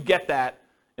 But you do get that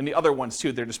in the other ones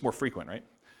too. They're just more frequent, right?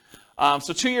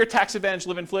 So 2 year tax advantage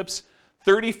live-in flips,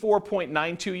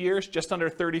 34.92 years, just under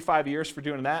 35 years for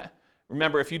doing that.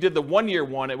 Remember, if you did the 1 year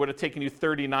one, it would have taken you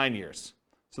 39 years.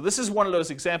 So this is one of those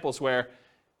examples where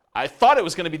I thought it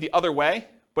was going to be the other way,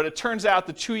 but it turns out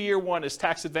the 2 year one is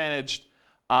tax advantaged.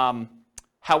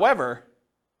 However,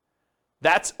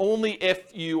 that's only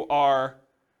if you are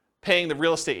paying the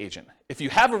real estate agent. If you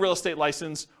have a real estate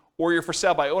license or you're for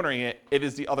sale by owning it, it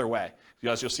is the other way,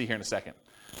 as you'll see here in a second.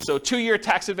 So 2 year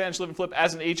tax advantage live and flip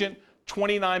as an agent,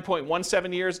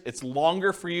 29.17 years. It's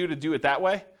longer for you to do it that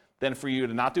way than for you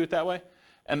to not do it that way.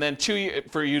 and then 2 year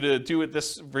for you to do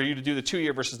the 2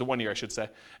 year versus the 1 year, I should say.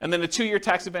 And then the 2 year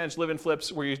tax advantage live-in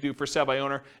flips where you do for sale by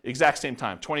owner, exact same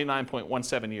time,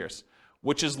 29.17 years,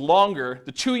 which is longer.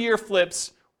 The 2 year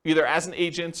flips, either as an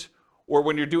agent or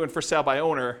when you're doing for sale by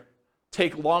owner,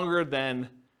 take longer than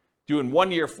doing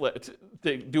 1 year flips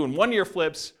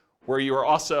where you are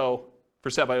also for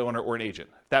sale by owner or an agent.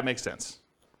 If that makes sense.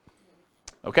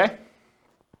 Okay?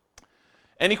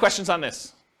 Any questions on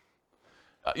this?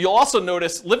 You'll also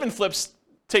notice live-in flips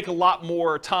take a lot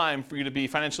more time for you to be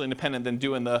financially independent than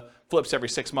doing the flips every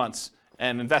 6 months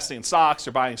and investing in stocks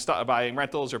or buying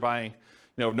rentals or buying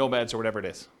nomads or whatever it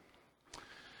is.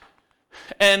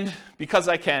 And because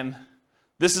I can,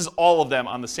 this is all of them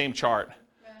on the same chart.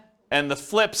 And the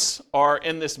flips are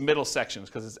in this middle section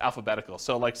because it's alphabetical.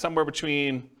 So like somewhere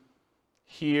between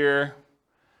here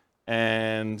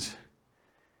and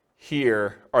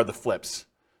here are the flips.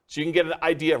 So you can get an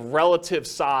idea of relative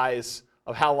size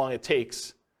of how long it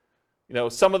takes.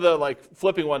 Some of the like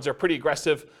flipping ones are pretty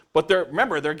aggressive, but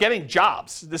remember, they're getting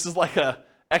jobs. This is like a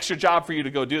extra job for you to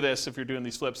go do this if you're doing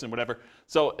these flips and whatever.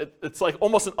 So it's like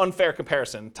almost an unfair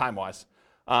comparison time-wise.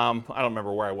 I don't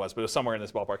remember where I was, but it was somewhere in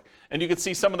this ballpark. And you can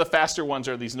see some of the faster ones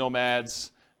are these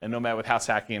nomads and nomad with house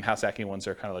hacking, and house hacking ones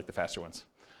are kind of like the faster ones.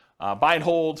 Buy and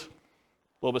hold, a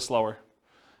little bit slower.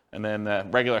 And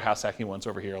then regular house hacking ones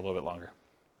over here a little bit longer.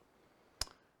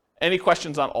 Any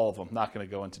questions on all of them? Not going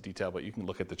to go into detail, but you can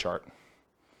look at the chart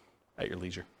at your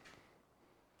leisure.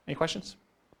 Any questions?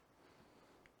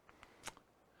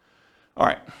 All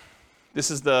right. This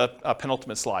is the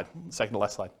penultimate slide, second to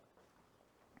last slide.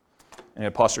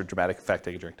 And pause for dramatic effect.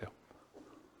 Take a drink too.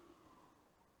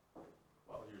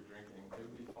 While you're drinking, it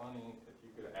would be funny if you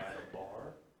could add a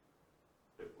bar.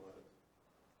 It would.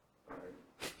 All right.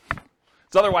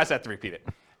 So otherwise, I have to repeat it.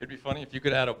 It'd be funny if you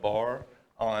could add a bar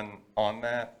on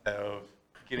that of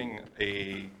getting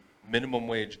a minimum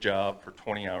wage job for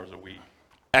 20 hours a week.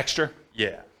 Extra?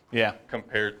 Yeah. Yeah.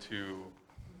 Compared to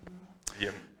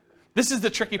the... This is the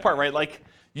tricky part, right? Like,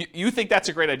 you think that's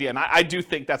a great idea, and I do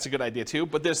think that's a good idea too,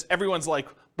 but everyone's like,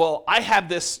 well, I have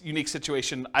this unique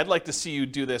situation. I'd like to see you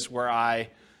do this where I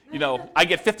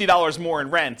get $50 more in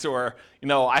rent, or,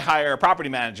 I hire a property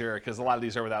manager, because a lot of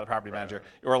these are without a property manager,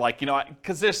 or like,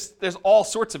 because there's all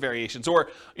sorts of variations, or,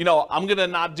 I'm going to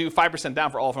not do 5%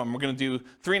 down for all of them. We're going to do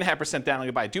 3.5% down. I'm going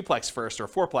to buy a duplex first or a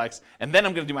fourplex, and then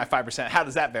I'm going to do my 5%. How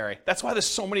does that vary? That's why there's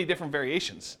so many different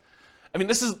variations. I mean,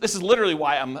 this is literally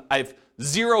why I've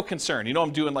zero concern.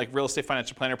 I'm doing like Real Estate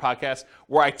Financial Planner podcast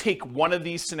where I take one of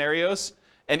these scenarios,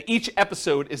 and each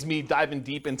episode is me diving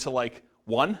deep into like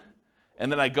one.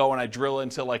 And then I go and I drill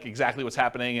into like exactly what's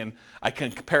happening, and I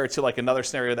can compare it to like another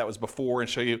scenario that was before and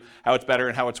show you how it's better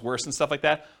and how it's worse and stuff like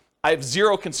that. I have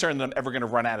zero concern that I'm ever going to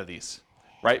run out of these,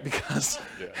 right? Because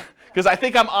I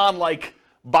think I'm on like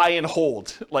buy and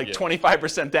hold, like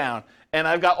 25% down. And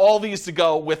I've got all these to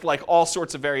go with like all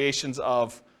sorts of variations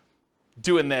of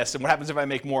doing this. And what happens if I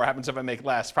make more? What happens if I make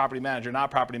less? Property manager,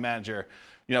 not property manager.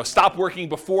 Stop working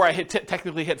before I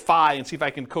technically hit FI and see if I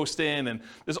can coast in. And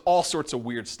there's all sorts of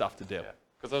weird stuff to do. Yeah,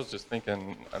 because I was just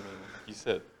thinking, you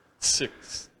said two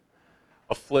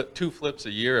flips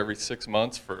a year every 6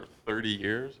 months for 30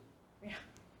 years. Yeah.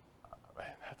 Man,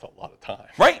 that's a lot of time.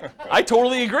 Right? I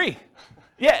totally agree.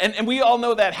 Yeah, and we all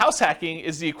know that house hacking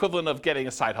is the equivalent of getting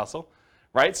a side hustle,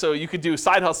 right? So you could do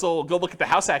side hustle, go look at the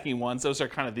house hacking ones. Those are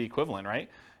kind of the equivalent, right?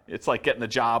 It's like getting a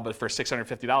job for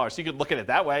 $650. You could look at it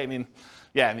that way.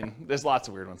 There's lots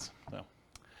of weird ones. So.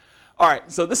 All right,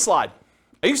 so this slide.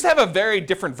 I used to have a very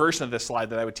different version of this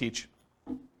slide that I would teach.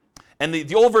 And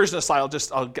the old version of the slide,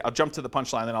 I'll jump to the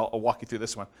punchline, then I'll walk you through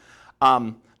this one.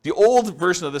 The old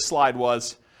version of this slide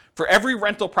was, for every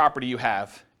rental property you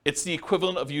have, it's the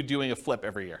equivalent of you doing a flip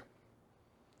every year.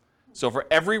 So for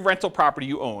every rental property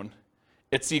you own,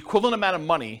 it's the equivalent amount of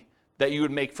money that you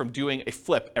would make from doing a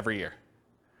flip every year.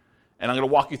 And I'm going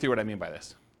to walk you through what I mean by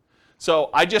this.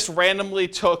 So I just randomly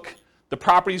took the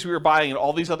properties we were buying in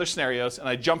all these other scenarios, and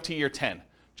I jumped to year 10,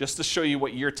 just to show you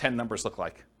what year 10 numbers look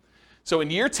like. So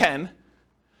in year 10,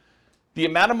 the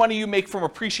amount of money you make from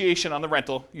appreciation on the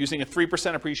rental, using a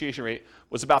 3% appreciation rate,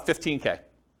 was about $15K.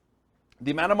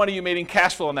 The amount of money you made in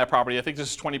cash flow on that property, I think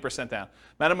this is 20% down.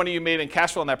 The amount of money you made in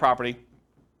cash flow on that property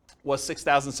was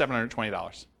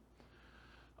 $6,720.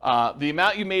 The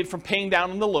amount you made from paying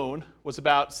down on the loan was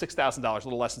about $6,000, a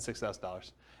little less than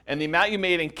 $6,000. And the amount you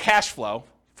made in cash flow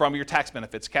from your tax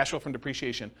benefits, cash flow from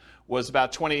depreciation, was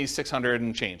about $2,600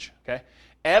 and change. Okay?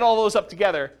 Add all those up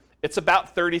together, it's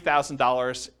about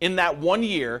 $30,000 in that 1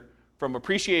 year from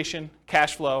appreciation,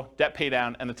 cash flow, debt pay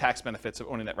down, and the tax benefits of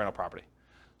owning that rental property.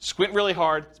 Squint really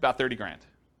hard, it's about 30 grand.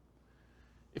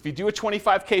 If you do a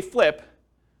 25K flip,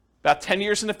 About 10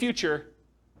 years in the future,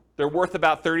 they're worth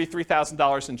about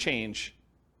 $33,000 in change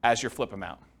as your flip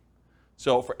amount.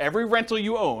 So for every rental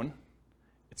you own,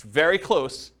 it's very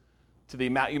close to the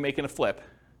amount you make in a flip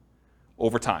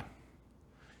over time.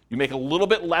 You make a little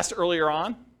bit less earlier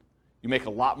on, you make a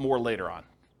lot more later on.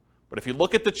 But if you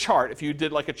look at the chart, if you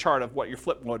did like a chart of what your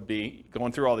flip would be,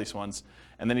 going through all these ones,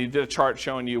 and then you did a chart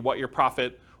showing you what your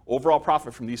profit, overall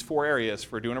profit from these 4 areas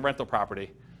for doing a rental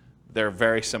property, they're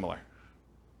very similar.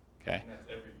 Okay? And that's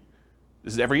every year.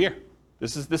 This is every year.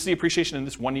 This is the appreciation in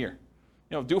this 1 year.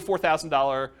 You know, do a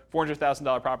 $4,000,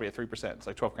 $400,000 property at 3%. It's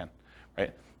like 12 grand,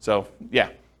 right? So yeah.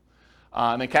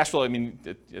 And then cash flow, I mean,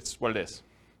 it's what it is.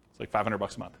 It's like $500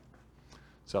 a month.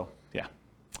 So yeah.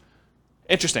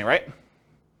 Interesting, right?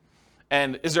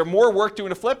 And is there more work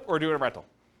doing a flip or doing a rental?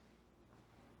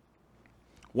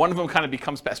 One of them kind of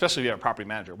becomes, especially if you have a property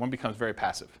manager, one becomes very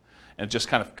passive and it just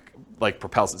kind of like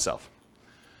propels itself.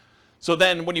 So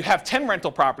then when you have 10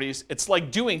 rental properties, it's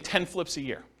like doing 10 flips a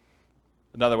year.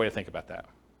 Another way to think about that.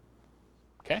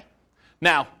 Okay?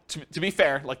 Now, to be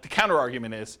fair, like the counter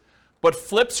argument is, but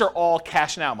flips are all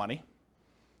cash now money.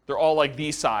 They're all like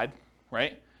the side,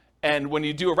 right? And when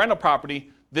you do a rental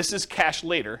property, this is cash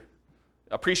later.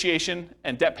 Appreciation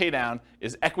and debt pay down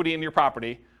is equity in your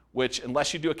property, which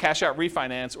unless you do a cash out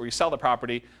refinance or you sell the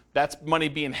property, that's money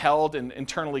being held and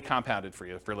internally compounded for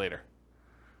you for later.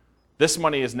 This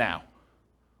money is now.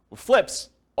 With flips,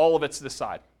 all of it's this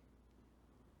side.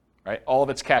 Right? All of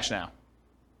it's cash now.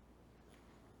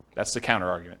 That's the counter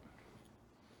argument.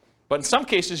 But in some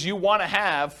cases, you want to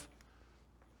have,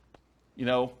 you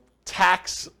know,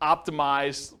 tax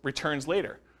optimized returns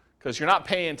later, because you're not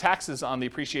paying taxes on the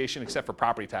appreciation except for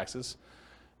property taxes,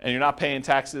 and you're not paying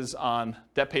taxes on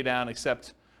debt pay down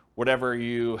except whatever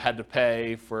you had to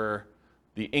pay for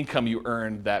the income you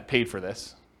earned that paid for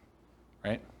this,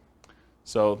 right?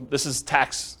 So this is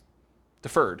tax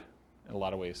deferred in a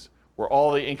lot of ways, where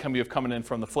all the income you have coming in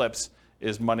from the flips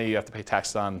is money you have to pay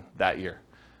taxes on that year,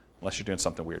 unless you're doing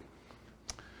something weird,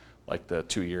 like the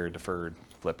 2-year deferred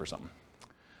flip or something.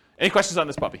 Any questions on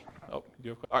this puppy? Oh,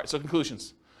 you have, all right, so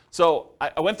conclusions. So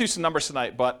I went through some numbers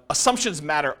tonight, but assumptions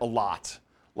matter a lot.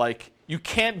 Like, you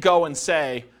can't go and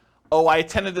say, oh, I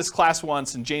attended this class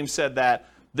once and James said that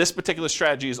this particular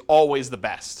strategy is always the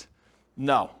best.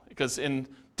 No, because in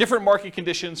different market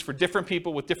conditions for different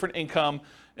people with different income,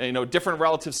 you know, different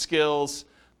relative skills,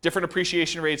 different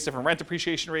appreciation rates, different rent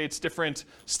appreciation rates, different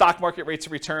stock market rates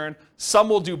of return. Some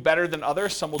will do better than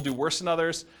others, some will do worse than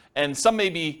others, and some may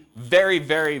be very,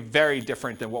 very, very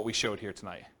different than what we showed here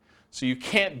tonight. So you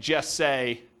can't just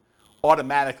say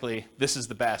automatically, this is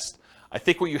the best. I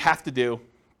think what you have to do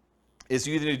is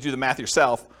you either need to do the math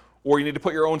yourself, or you need to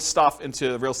put your own stuff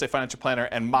into the Real Estate Financial Planner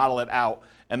and model it out,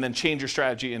 and then change your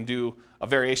strategy and do a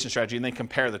variation strategy, and then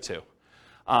compare the two.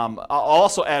 I'll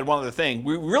also add one other thing.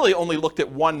 We really only looked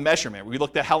at one measurement. We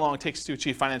looked at how long it takes to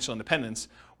achieve financial independence,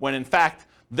 when in fact,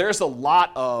 there's a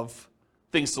lot of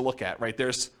things to look at, right?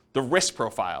 There's the risk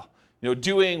profile. You know,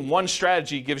 doing one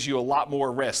strategy gives you a lot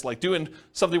more risk. Like doing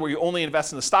something where you only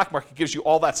invest in the stock market gives you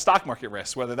all that stock market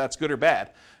risk, whether that's good or bad.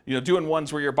 You know, doing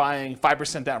ones where you're buying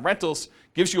 5% down rentals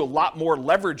gives you a lot more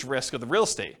leverage risk of the real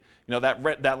estate. You know,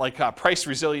 that price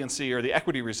resiliency or the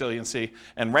equity resiliency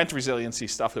and rent resiliency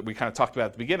stuff that we kind of talked about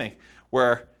at the beginning,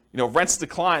 where, you know, rents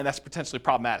decline, that's potentially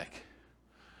problematic.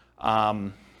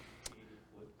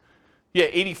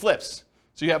 80 flips.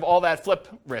 So you have all that flip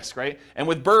risk, right? And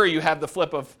with BRRRR, you have the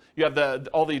flip of, you have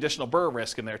all the additional BRRRR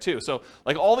risk in there too. So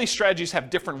like all these strategies have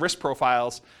different risk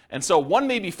profiles. And so one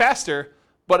may be faster,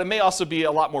 but it may also be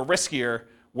a lot more riskier,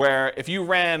 where if you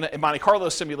ran a Monte Carlo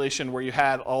simulation where you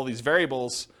had all these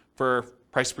variables for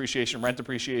price appreciation, rent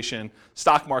appreciation,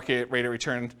 stock market rate of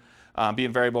return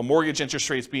being variable, mortgage interest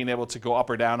rates being able to go up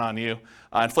or down on you,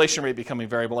 inflation rate becoming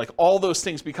variable, like all those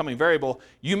things becoming variable,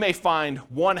 you may find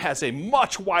one has a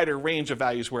much wider range of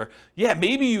values where, yeah,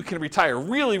 maybe you can retire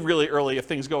really, really early if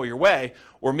things go your way,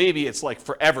 or maybe it's like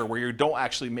forever where you don't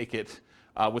actually make it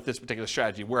with this particular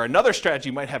strategy, where another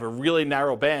strategy might have a really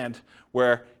narrow band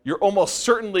where you're almost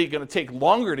certainly going to take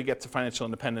longer to get to financial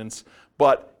independence,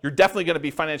 but you're definitely going to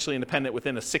be financially independent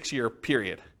within a 6-year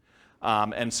period.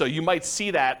 And so you might see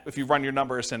that if you run your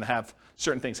numbers and have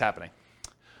certain things happening.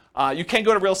 You can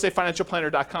go to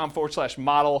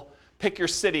realestatefinancialplanner.com/model, pick your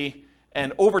city,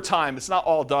 and over time, it's not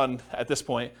all done at this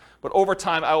point, but over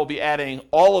time I will be adding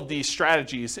all of these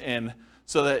strategies in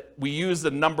so that we use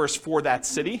the numbers for that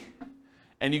city,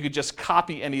 and you could just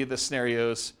copy any of the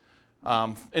scenarios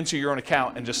into your own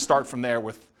account and just start from there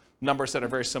with numbers that are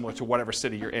very similar to whatever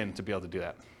city you're in to be able to do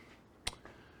that.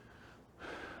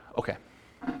 Okay.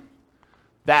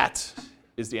 That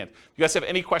is the end. If you guys have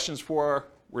any questions for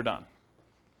we're done.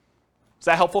 Is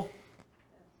that helpful?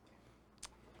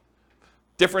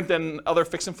 Different than other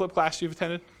fix and flip class you've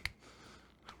attended,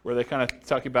 where they kind of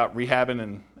talk about rehabbing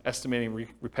and estimating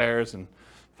repairs and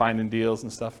finding deals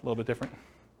and stuff, a little bit different?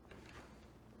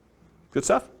 Good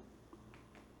stuff?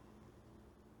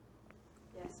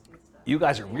 Yes, good stuff. You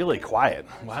guys are really quiet.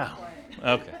 Wow.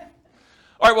 Okay.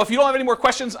 All right, well, if you don't have any more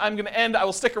questions, I'm going to end. I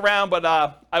will stick around, but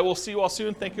I will see you all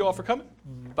soon. Thank you all for coming.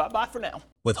 Bye-bye for now.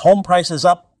 With home prices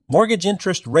up, mortgage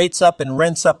interest rates up, and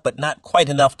rents up, but not quite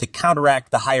enough to counteract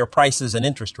the higher prices and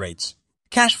interest rates,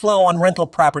 cash flow on rental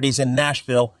properties in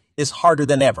Nashville is harder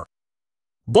than ever.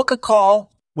 Book a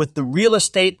call with the Real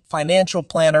Estate Financial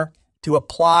Planner to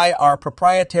apply our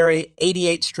proprietary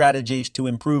 88 strategies to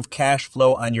improve cash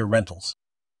flow on your rentals.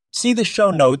 See the show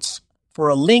notes for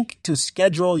a link to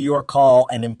schedule your call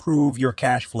and improve your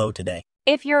cash flow today.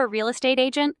 If you're a real estate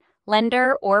agent,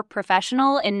 lender, or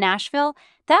professional in Nashville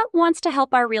that wants to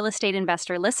help our real estate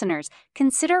investor listeners,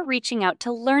 consider reaching out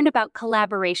to learn about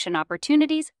collaboration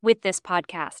opportunities with this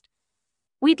podcast.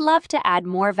 We'd love to add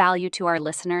more value to our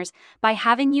listeners by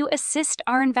having you assist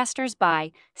our investors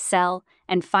buy, sell,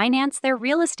 and finance their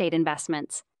real estate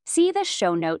investments. See the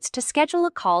show notes to schedule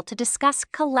a call to discuss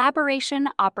collaboration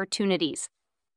opportunities.